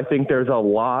stuff. I think there's a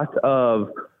lot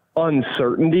of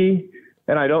uncertainty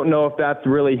And I don't know if that's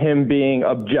really him being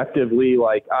objectively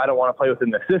like, I don't want to play within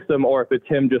the system, or if it's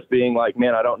him just being like,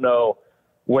 man, I don't know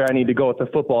where I need to go with the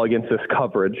football against this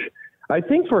coverage. I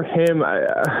think for him,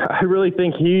 I really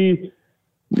think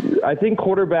I think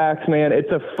quarterbacks, man,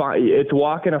 it's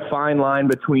walking a fine line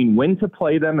between when to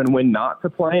play them and when not to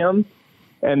play them,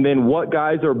 and then what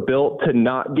guys are built to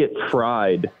not get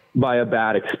fried by a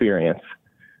bad experience,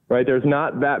 right? There's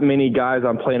not that many guys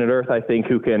on planet Earth, I think,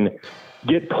 who can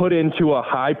get put into a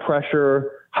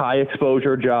high-pressure,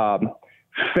 high-exposure job,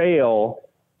 fail,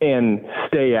 and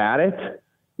stay at it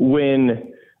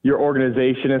when your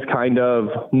organization is kind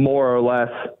of more or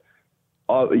less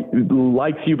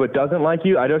likes you but doesn't like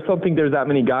you. I just don't think there's that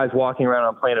many guys walking around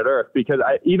on planet Earth, because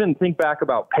I even think back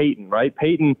about Peyton, right?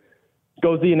 Peyton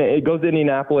goes to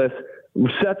Indianapolis,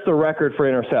 sets the record for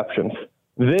interceptions.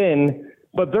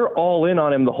 But they're all in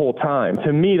on him the whole time.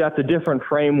 To me, that's a different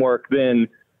framework than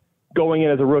going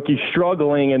in as a rookie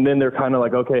struggling, and then they're kind of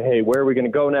like, okay, hey, where are we going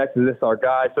to go next? Is this our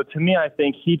guy? So to me, I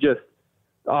think he just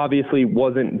obviously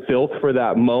wasn't built for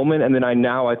that moment. And then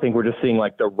I think we're just seeing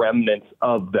like the remnants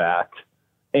of that.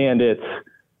 And it's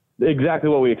exactly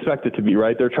what we expect it to be,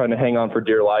 right? They're trying to hang on for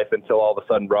dear life until all of a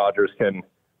sudden Rodgers can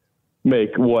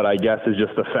make what I guess is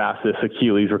just the fastest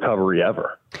Achilles recovery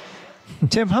ever.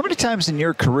 Tim, how many times in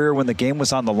your career when the game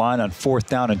was on the line on 4th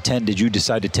down and 10 did you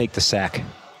decide to take the sack?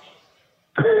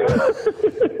 You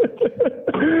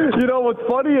know, what's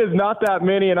funny is not that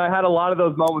many, and I had a lot of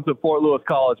those moments at Fort Lewis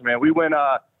College, man. We went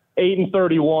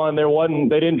 8-31.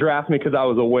 They didn't draft me because I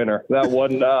was a winner. That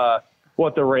wasn't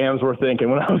what the Rams were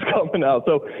thinking when I was coming out.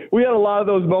 So we had a lot of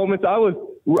those moments. I was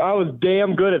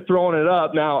damn good at throwing it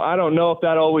up. Now, I don't know if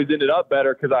that always ended up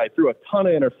better because I threw a ton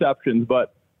of interceptions,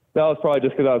 but that was probably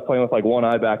just because I was playing with like one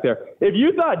eye back there. If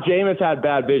you thought Jameis had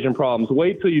bad vision problems,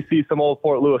 wait till you see some old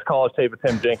Fort Lewis College tape of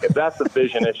Tim Jenkins. That's the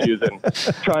vision issues and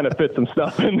trying to fit some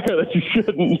stuff in there that you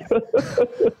shouldn't.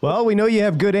 Well, we know you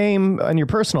have good aim on your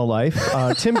personal life.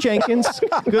 Tim Jenkins.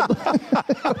 Good.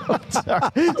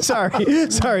 Sorry.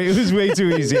 It was way too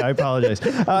easy. I apologize.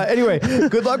 Anyway,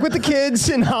 good luck with the kids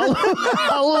in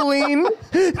Halloween.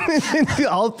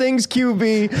 All things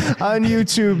QB on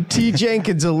YouTube. T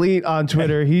Jenkins Elite on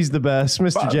Twitter. He's the best.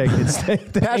 Mr. Jenkins.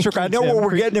 Patrick, I know what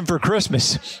we're getting him for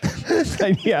Christmas.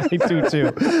 Yeah, I do too.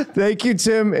 Thank you,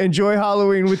 Tim. Enjoy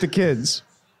Halloween with the kids.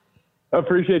 I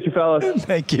appreciate you, fellas.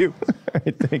 Thank you. All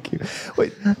right, thank you.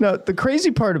 Wait, now, the crazy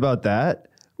part about that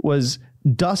was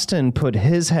Dustin put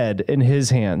his head in his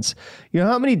hands. You know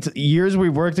how many years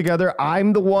we've worked together?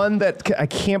 I'm the one that I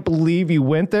can't believe you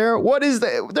went there. What is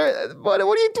that? What are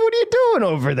you doing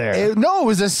over there? It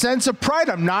was a sense of pride.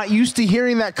 I'm not used to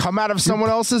hearing that come out of someone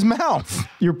else's mouth.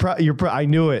 You're proud. I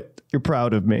knew it. You're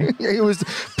proud of me. It was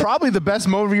probably the best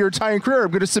moment of your entire career.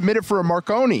 I'm going to submit it for a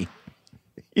Marconi.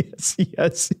 Yes.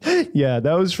 Yeah,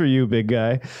 that was for you, big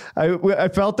guy. I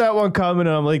felt that one coming,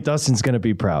 and I'm like, Dustin's going to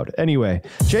be proud. Anyway,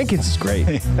 Jenkins is great.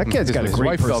 That kid's got a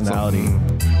great personality.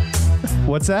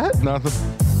 What's that? Nothing.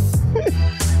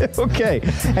 Okay.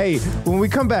 Hey, when we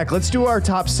come back, let's do our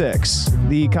top 6.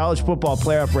 The college football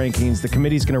playoff rankings. The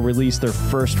committee's going to release their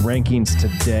first rankings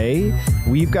today.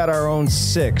 We've got our own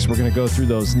 6. We're going to go through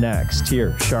those next.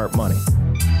 Here, Sharp Money.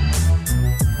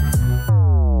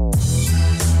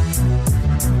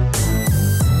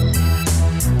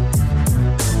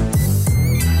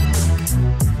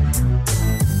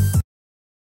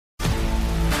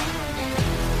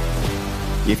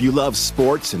 If you love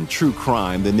sports and true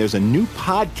crime, then there's a new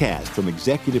podcast from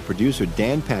executive producer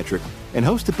Dan Patrick and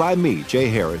hosted by me, Jay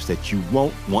Harris, that you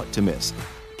won't want to miss.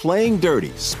 Playing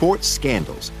Dirty: Sports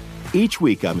Scandals. Each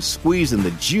week, I'm squeezing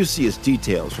the juiciest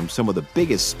details from some of the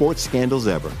biggest sports scandals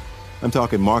ever. I'm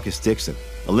talking Marcus Dixon,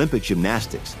 Olympic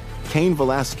gymnastics, Cain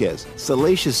Velasquez,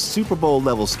 salacious Super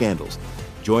Bowl-level scandals.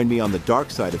 Join me on the dark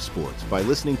side of sports by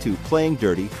listening to Playing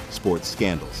Dirty: Sports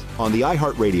Scandals on the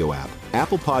iHeartRadio app,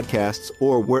 Apple Podcasts,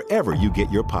 or wherever you get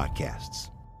your podcasts.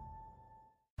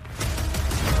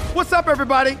 What's up,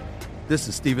 everybody? This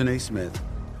is Stephen A. Smith.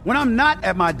 When I'm not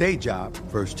at my day job,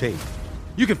 First Take,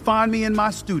 you can find me in my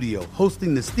studio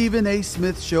hosting the Stephen A.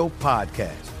 Smith Show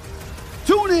podcast.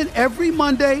 Tune in every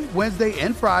Monday, Wednesday,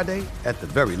 and Friday, at the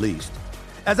very least,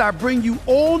 as I bring you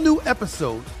all new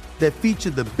episodes that feature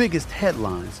the biggest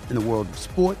headlines in the world of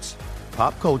sports,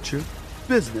 pop culture,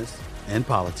 business, and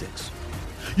politics.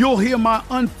 You'll hear my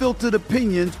unfiltered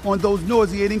opinions on those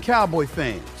nauseating Cowboy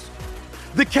fans,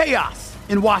 the chaos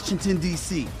in Washington,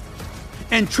 D.C.,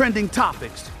 and trending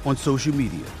topics on social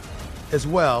media, as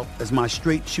well as my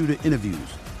straight shooter interviews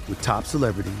with top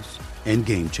celebrities and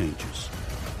game changers.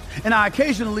 And I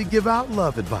occasionally give out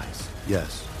love advice.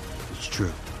 Yes, it's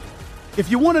true.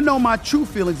 If you want to know my true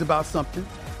feelings about something,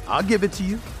 I'll give it to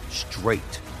you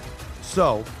straight.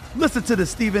 So, listen to the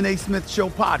Stephen A. Smith Show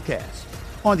podcast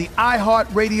on the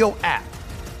iHeartRadio app,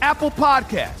 Apple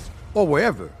Podcasts, or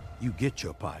wherever you get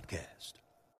your podcast.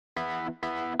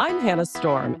 I'm Hannah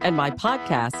Storm, and my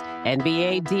podcast,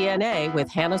 NBA DNA with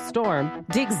Hannah Storm,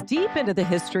 digs deep into the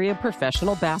history of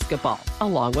professional basketball,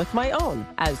 along with my own,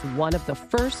 as one of the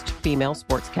first female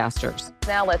sportscasters.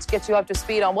 Now let's get you up to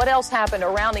speed on what else happened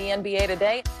around the NBA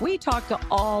today. We talked to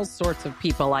all sorts of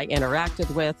people I interacted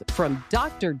with, from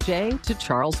Dr. J to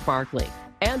Charles Barkley,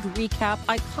 and recap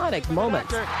iconic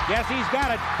moments. Yes, he's got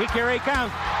it. Here he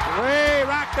comes. Way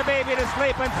rock the baby to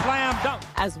sleep and slam dunk.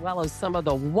 As well as some of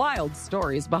the wild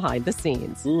stories behind the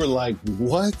scenes. We were like,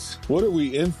 what? What are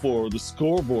we in for? The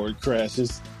scoreboard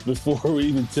crashes before we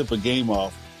even tip a game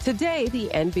off. Today, the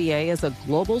NBA is a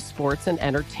global sports and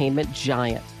entertainment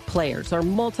giant. Players are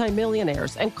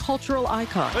multimillionaires and cultural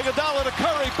icons. Iguodala to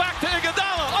Curry, back to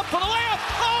Iguodala, up for the layup.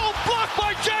 Oh, blocked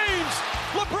by James.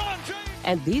 LeBron James.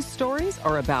 And these stories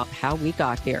are about how we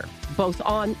got here, both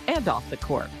on and off the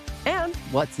court. And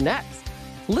what's next?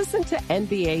 Listen to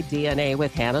NBA DNA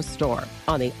with Hannah Storm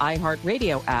on the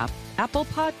iHeartRadio app, Apple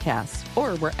Podcasts,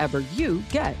 or wherever you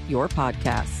get your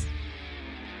podcasts.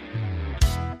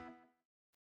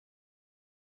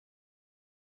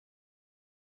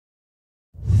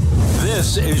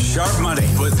 This is Sharp Money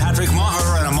with Patrick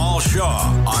Maher and Amal Shaw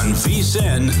on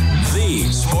VSiN,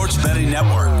 the Sports Betting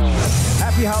Network.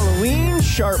 Happy Halloween,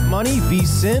 Sharp Money,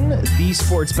 VSiN, the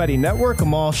Sports Betting Network.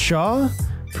 Amal Shaw,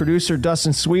 producer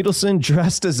Dustin Sweetelson,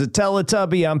 dressed as a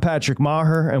Teletubby. I'm Patrick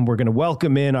Maher, and we're going to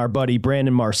welcome in our buddy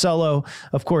Brandon Marcello.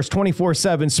 Of course,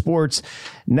 24/7 Sports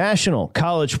national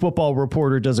college football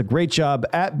reporter, does a great job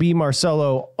at B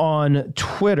Marcello on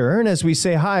Twitter. And as we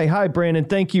say, hi, Brandon,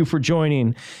 thank you for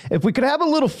joining. If we could have a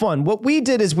little fun, what we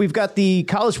did is we've got the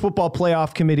College Football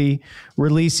Playoff Committee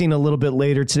releasing a little bit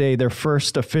later today their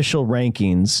first official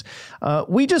rankings.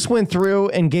 We just went through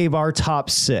and gave our top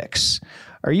 6.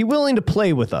 Are you willing to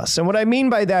play with us? And what I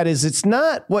mean by that is it's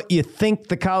not what you think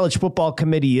the College Football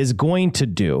Committee is going to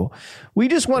do. We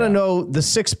just want to know the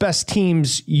 6 best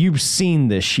teams you've seen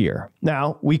this year.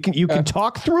 Now, you can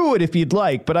talk through it if you'd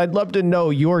like, but I'd love to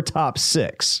know your top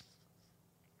 6.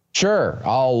 Sure.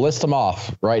 I'll list them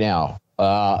off right now.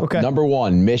 Number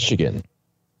 1, Michigan,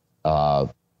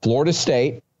 Florida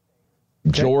State,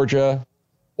 Georgia,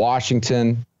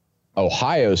 Washington,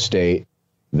 Ohio State,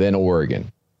 then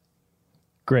Oregon.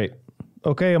 Great.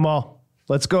 Okay, Amal,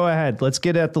 let's go ahead. Let's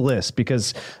get at the list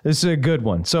because this is a good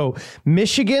one. So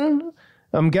Michigan,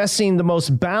 I'm guessing the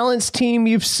most balanced team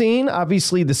you've seen.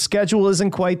 Obviously, the schedule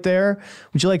isn't quite there.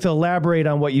 Would you like to elaborate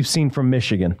on what you've seen from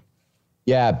Michigan?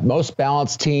 Yeah, most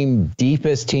balanced team,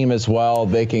 deepest team as well.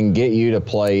 They can get you to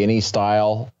play any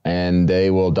style, and they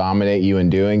will dominate you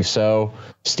in doing so,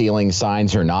 stealing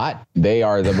signs or not. They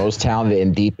are the most talented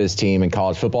and deepest team in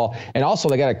college football. And also,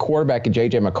 they got a quarterback in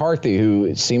J.J. McCarthy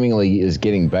who seemingly is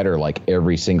getting better like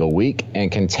every single week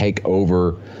and can take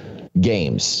over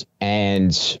games.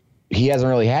 And he hasn't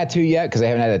really had to yet because they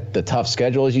haven't had the tough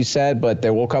schedule, as you said, but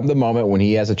there will come the moment when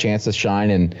he has a chance to shine,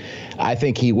 and I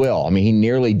think he will. I mean, he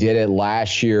nearly did it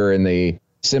last year in the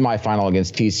semifinal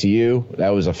against TCU.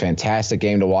 That was a fantastic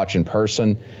game to watch in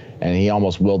person, and he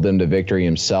almost willed them to victory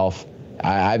himself.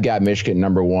 I've got Michigan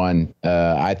number 1.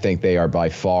 I think they are by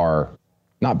far,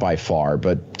 not by far,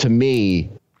 but to me,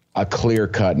 a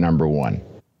clear-cut number 1.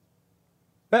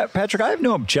 Patrick, I have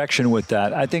no objection with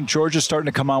that. I think Georgia's starting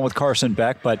to come on with Carson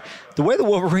Beck, but the way the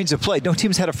Wolverines have played, no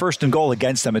team's had a first and goal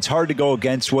against them. It's hard to go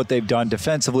against what they've done.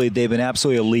 Defensively, they've been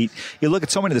absolutely elite. You look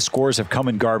at so many of the scores have come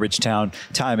in garbage time,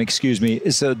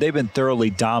 so they've been thoroughly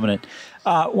dominant.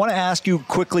 I want to ask you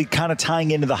quickly, kind of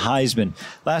tying into the Heisman.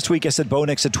 Last week I said Bo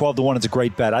Nix at 12-1 is a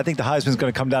great bet. I think the Heisman's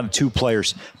going to come down to 2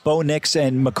 players, Bo Nix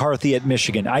and McCarthy at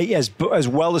Michigan. As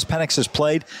well as Penix has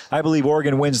played, I believe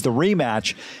Oregon wins the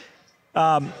rematch.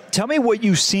 Tell me what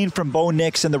you've seen from Bo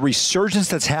Nix and the resurgence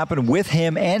that's happened with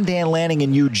him and Dan Lanning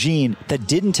in Eugene that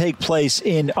didn't take place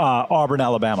in Auburn,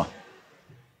 Alabama.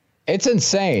 It's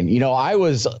insane. You know, I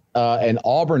was an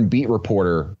Auburn beat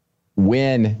reporter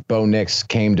when Bo Nix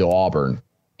came to Auburn.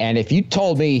 And if you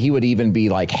told me he would even be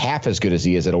like half as good as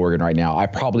he is at Oregon right now, I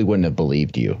probably wouldn't have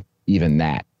believed you, even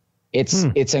that.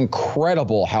 It's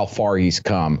incredible how far he's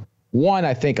come. One,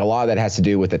 I think a lot of that has to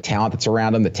do with the talent that's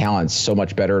around him. The talent's so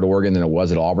much better at Oregon than it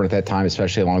was at Auburn at that time,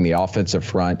 especially along the offensive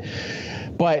front.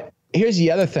 But here's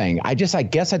the other thing. I guess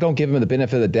I don't give him the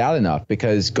benefit of the doubt enough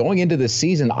because going into this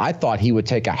season, I thought he would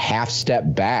take a half step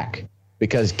back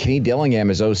because Kenny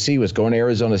Dillingham, as OC, was going to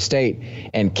Arizona State.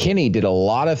 And Kenny did a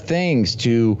lot of things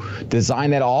to design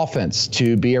that offense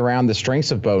to be around the strengths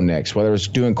of Bo Nix, whether it was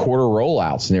doing quarter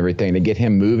rollouts and everything to get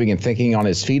him moving and thinking on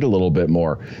his feet a little bit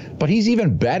more. But he's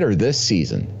even better this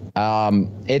season.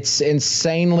 It's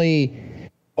insanely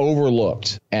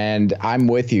overlooked. And I'm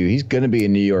with you. He's going to be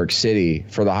in New York City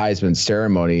for the Heisman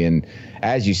ceremony. And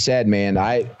as you said, man,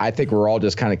 I think we're all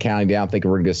just kind of counting down,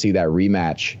 thinking we're going to see that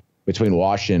rematch between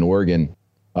Washington and Oregon.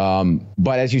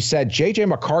 But as you said, J.J.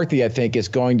 McCarthy, I think, is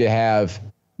going to have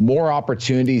more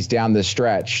opportunities down the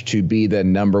stretch to be the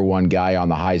number one guy on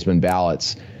the Heisman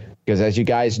ballots. Because as you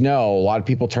guys know, a lot of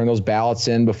people turn those ballots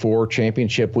in before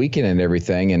championship weekend and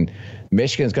everything. And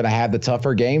Michigan's going to have the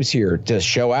tougher games here to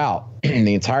show out.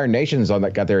 The entire nation's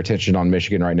got their attention on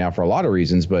Michigan right now for a lot of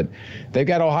reasons, but they've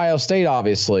got Ohio State,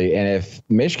 obviously. And if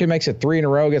Michigan makes it 3 in a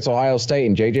row against Ohio State,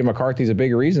 and J.J. McCarthy's a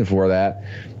big reason for that,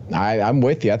 I'm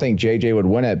with you. I think J.J. would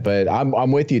win it, but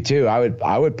I'm with you too.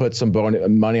 I would put some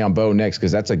money on Bo Nix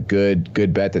because that's a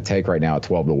good bet to take right now at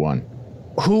 12-1.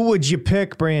 Who would you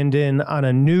pick, Brandon, on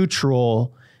a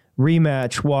neutral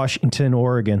rematch,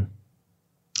 Washington-Oregon?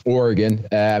 Oregon.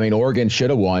 Oregon should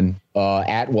have won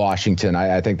at Washington.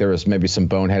 I think there was maybe some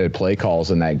boneheaded play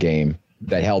calls in that game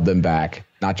that held them back,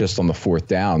 not just on the fourth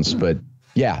downs, but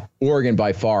yeah, Oregon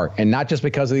by far. And not just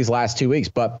because of these last 2 weeks,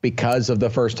 but because of the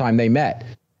first time they met.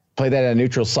 Play that at a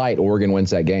neutral site, Oregon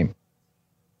wins that game.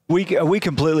 We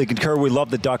completely concur. We love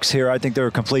the Ducks here. I think they're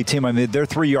a complete team. I mean, they're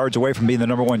 3 yards away from being the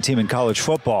number one team in college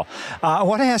football. I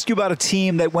want to ask you about a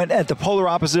team that went at the polar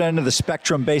opposite end of the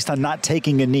spectrum based on not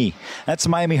taking a knee. That's the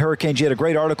Miami Hurricanes. You had a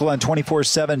great article on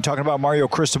 24/7 talking about Mario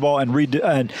Cristobal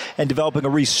and developing a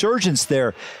resurgence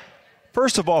there.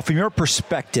 First of all, from your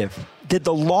perspective, did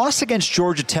the loss against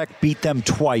Georgia Tech beat them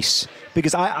twice?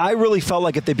 Because I really felt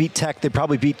like if they beat Tech, they'd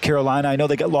probably beat Carolina. I know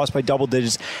they got lost by double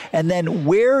digits. And then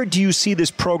where do you see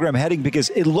this program heading? Because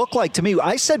it looked like to me,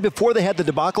 I said before they had the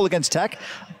debacle against Tech,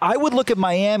 I would look at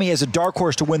Miami as a dark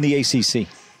horse to win the ACC.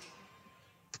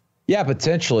 Yeah,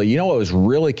 potentially. You know what was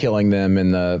really killing them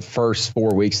in the first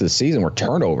 4 weeks of the season were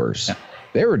turnovers. Yeah.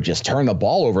 They were just turning the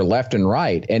ball over left and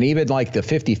right. And even like the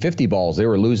 50-50 balls, they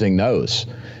were losing those.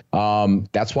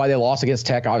 That's why they lost against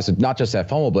Tech, obviously, not just that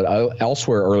fumble, but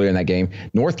elsewhere earlier in that game.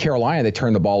 North Carolina, they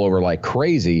turned the ball over like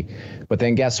crazy. But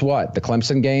then guess what? The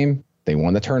Clemson game, they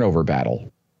won the turnover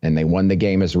battle, and they won the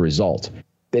game as a result.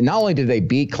 Then not only did they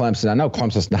beat Clemson, I know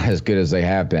Clemson's not as good as they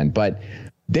have been, but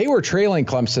they were trailing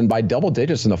Clemson by double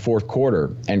digits in the fourth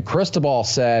quarter. And Cristobal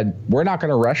said, we're not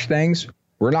going to rush things.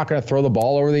 We're not going to throw the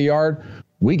ball over the yard.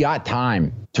 We got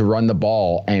time to run the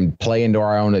ball and play into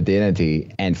our own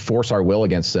identity and force our will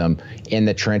against them in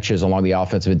the trenches along the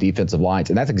offensive and defensive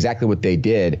lines. And that's exactly what they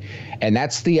did. And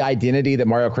that's the identity that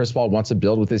Mario Cristobal wants to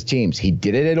build with his teams. He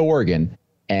did it at Oregon.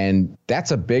 And that's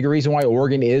a big reason why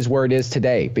Oregon is where it is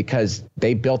today, because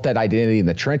they built that identity in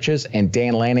the trenches, and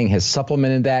Dan Lanning has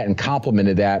supplemented that and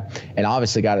complemented that, and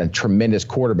obviously got a tremendous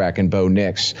quarterback in Bo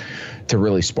Nix to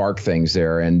really spark things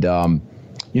there. And,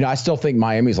 I still think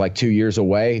Miami's like 2 years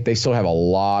away. They still have a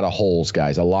lot of holes,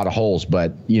 guys, a lot of holes.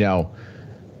 But,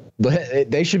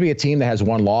 they should be a team that has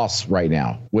one loss right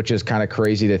now, which is kind of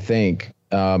crazy to think,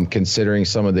 considering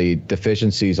some of the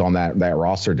deficiencies on that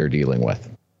roster they're dealing with.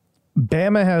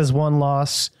 Bama has one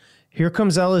loss. Here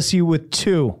comes LSU with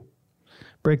 2.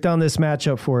 Break down this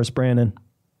matchup for us, Brandon.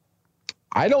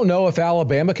 I don't know if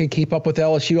Alabama can keep up with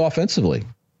LSU offensively.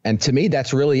 And to me,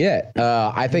 that's really it.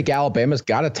 I think Alabama's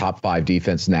got a top 5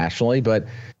 defense nationally, but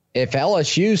if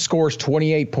LSU scores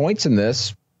 28 points in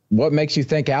this, what makes you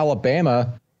think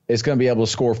Alabama is going to be able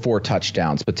to score 4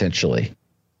 touchdowns potentially?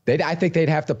 I think they'd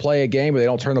have to play a game where they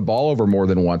don't turn the ball over more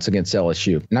than once against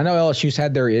LSU. And I know LSU's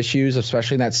had their issues,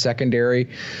 especially in that secondary,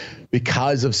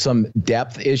 because of some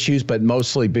depth issues, but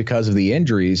mostly because of the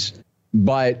injuries.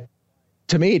 But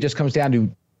to me, it just comes down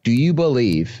to, do you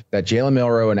believe that Jalen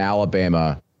Milroe and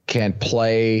Alabama can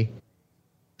play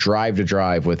drive to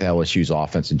drive with LSU's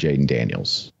offense and Jaden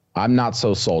Daniels? I'm not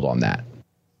so sold on that.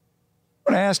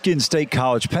 I want to ask you in State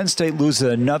College, Penn State loses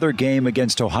another game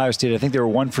against Ohio State. I think they were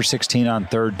 1 for 16 on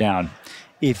third down.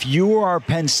 If you are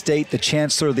Penn State, the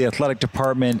chancellor of the athletic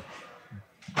department,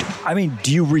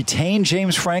 do you retain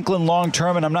James Franklin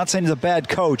long-term? And I'm not saying he's a bad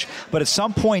coach, but at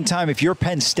some point in time, if you're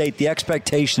Penn State, the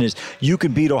expectation is you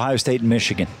can beat Ohio State and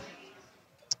Michigan.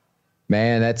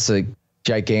 Man, that's a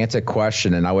gigantic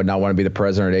question, and I would not want to be the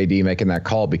president or AD making that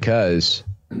call, because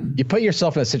you put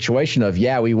yourself in a situation of,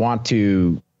 we want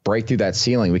to break through that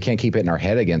ceiling. We can't keep hitting our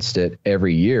head against it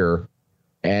every year.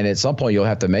 And at some point, you'll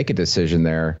have to make a decision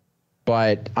there.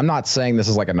 But I'm not saying this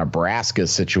is like a Nebraska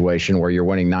situation where you're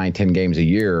winning 9-10 games a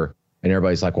year. And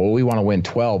everybody's like, well, we want to win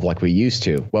 12 like we used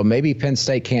to. Well, maybe Penn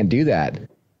State can't do that.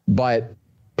 But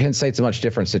Penn State's a much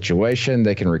different situation.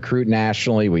 They can recruit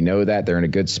nationally. We know that. They're in a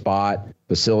good spot.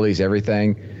 Facilities,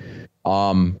 everything.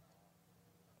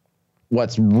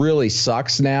 What's really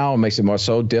sucks now and makes it more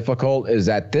so difficult is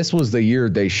that this was the year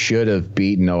they should have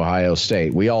beaten Ohio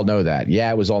State. We all know that.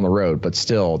 Yeah, it was on the road, but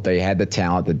still, they had the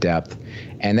talent, the depth,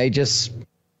 and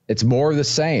it's more of the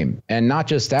same. And not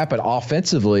just that, but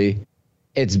offensively,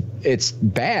 it's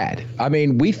bad. I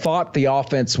mean, we thought the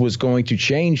offense was going to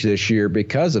change this year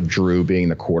because of Drew being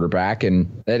the quarterback, and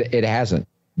it hasn't.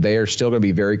 They are still going to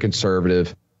be very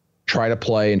conservative, try to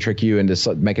play and trick you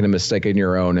into making a mistake in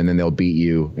your own, and then they'll beat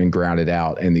you and ground it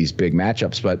out in these big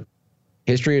matchups. But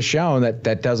history has shown that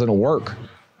that doesn't work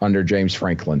under James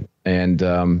Franklin. And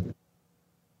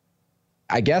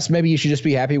I guess maybe you should just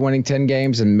be happy winning 10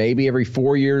 games and maybe every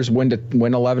 4 years win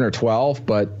 11 or 12.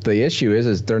 But the issue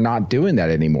is they're not doing that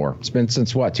anymore. It's been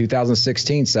since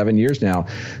 2016, 7 years now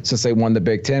since they won the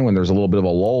Big Ten when there's a little bit of a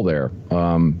lull there.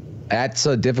 That's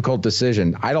a difficult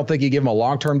decision. I don't think you give him a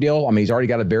long-term deal. I mean, he's already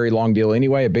got a very long deal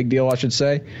anyway, a big deal, I should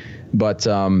say. But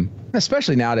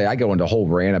especially nowadays, I go into a whole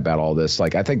rant about all this.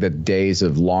 Like, I think the days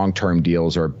of long-term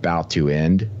deals are about to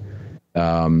end.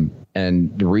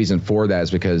 And the reason for that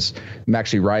is because I'm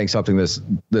actually writing something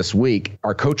this week.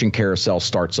 Our coaching carousel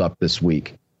starts up this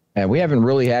week, and we haven't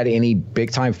really had any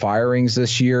big-time firings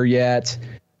this year yet.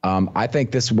 I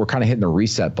think we're kind of hitting the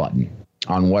reset button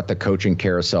on what the coaching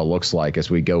carousel looks like as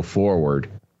we go forward,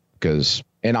 because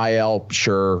NIL,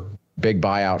 sure, big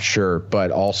buyout, sure,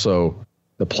 but also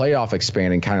the playoff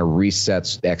expanding kind of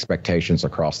resets the expectations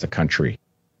across the country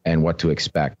and what to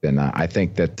expect. And I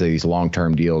think that these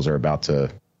long-term deals are about to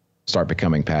start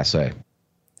becoming passé.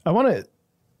 I'm going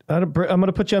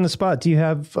to put you on the spot. Do you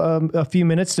have a few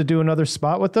minutes to do another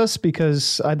spot with us?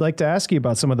 Because I'd like to ask you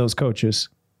about some of those coaches.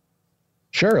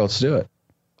 Sure, let's do it.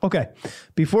 Okay.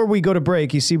 Before we go to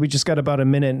break, you see, we just got about a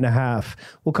minute and a half.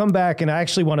 We'll come back, and I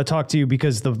actually want to talk to you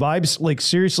because the vibes, like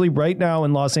seriously, right now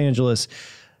in Los Angeles,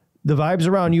 the vibes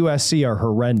around USC are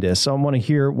horrendous. So I want to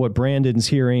hear what Brandon's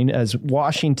hearing as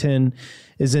Washington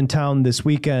is in town this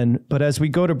weekend. But as we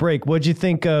go to break, what'd you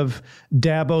think of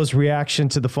Dabo's reaction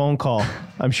to the phone call?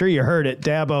 I'm sure you heard it.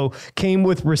 Dabo came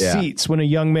with receipts when a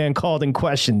young man called and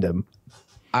questioned him.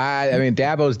 I mean,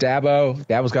 Dabo's Dabo.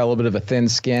 Dabo's got a little bit of a thin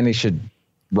skin. He should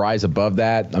rise above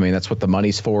that. I mean, that's what the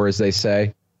money's for, as they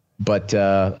say. But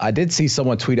I did see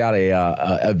someone tweet out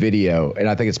a video, and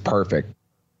I think it's perfect.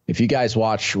 If you guys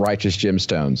watch Righteous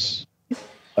Gemstones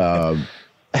on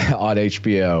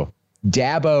HBO,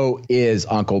 Dabo is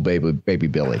Uncle Baby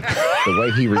Billy. The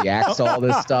way he reacts to all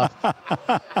this stuff.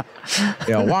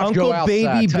 You know, watch Uncle go outside,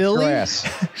 Baby Billy?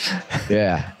 Grass.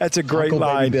 Yeah. That's a great Uncle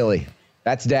line. Baby Billy.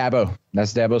 That's Dabo.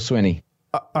 That's Dabo Swinney.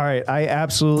 All right. I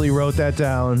absolutely wrote that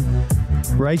down.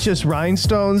 Righteous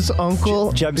Rhinestones,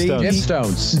 Uncle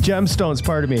Gemstones,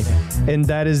 pardon me. And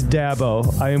that is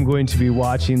Dabo. I am going to be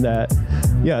watching that.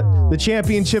 Yeah, the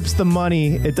championship's the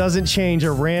money. It doesn't change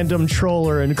a random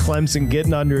troller in Clemson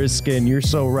getting under his skin. You're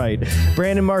so right.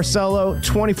 Brandon Marcello,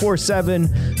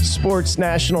 24/7 sports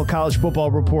national college football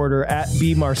reporter at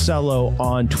 @BMarcello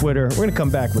on Twitter. We're going to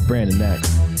come back with Brandon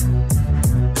next.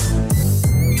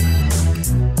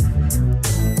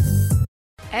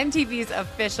 MTV's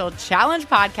official Challenge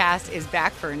podcast is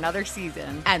back for another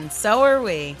season. And so are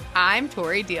we. I'm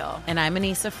Tori Deal. And I'm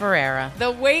Anissa Ferreira.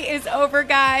 The wait is over,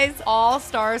 guys. All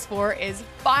Stars 4 is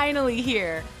finally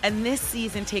here. And this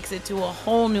season takes it to a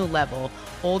whole new level.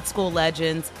 Old school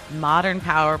legends, modern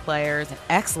power players, and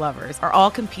ex-lovers are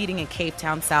all competing in Cape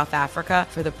Town, South Africa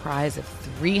for the prize of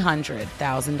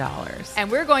 $300,000. And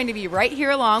we're going to be right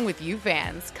here along with you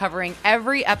fans, covering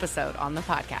every episode on the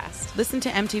podcast. Listen to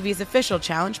MTV's official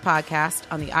Challenge podcast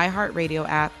on the iHeartRadio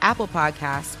app, Apple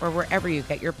Podcasts, or wherever you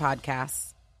get your podcasts.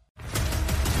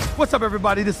 What's up,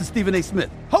 everybody? This is Stephen A. Smith,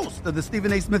 host of the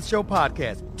Stephen A. Smith Show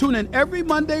podcast. Tune in every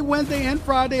Monday, Wednesday, and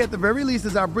Friday at the very least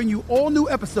as I bring you all new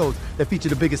episodes that feature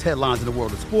the biggest headlines in the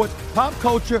world of sports, pop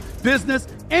culture, business,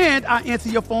 and I answer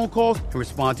your phone calls and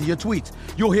respond to your tweets.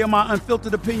 You'll hear my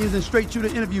unfiltered opinions and straight-shooter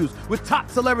interviews with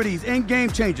top celebrities and game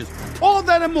changers. All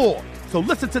that and more. So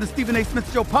listen to the Stephen A.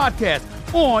 Smith Show podcast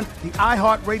on the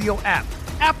iHeartRadio app,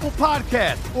 Apple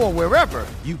Podcasts, or wherever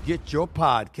you get your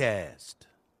podcast.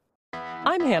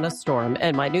 I'm Hannah Storm,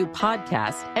 and my new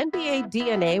podcast, NBA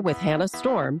DNA with Hannah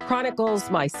Storm, chronicles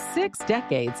my 6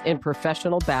 decades in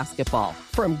professional basketball.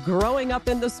 From growing up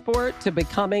in the sport to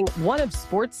becoming one of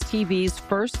sports TV's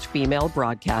first female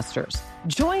broadcasters.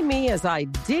 Join me as I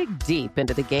dig deep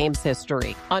into the game's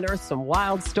history, unearth some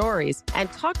wild stories, and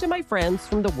talk to my friends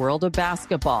from the world of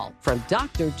basketball, from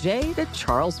Dr. J to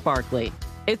Charles Barkley.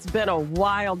 It's been a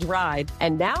wild ride,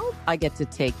 and now I get to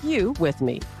take you with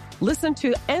me. Listen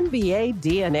to NBA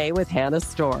DNA with Hannah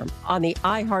Storm on the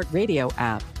iHeartRadio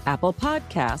app, Apple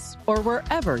Podcasts, or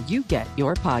wherever you get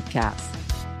your podcasts.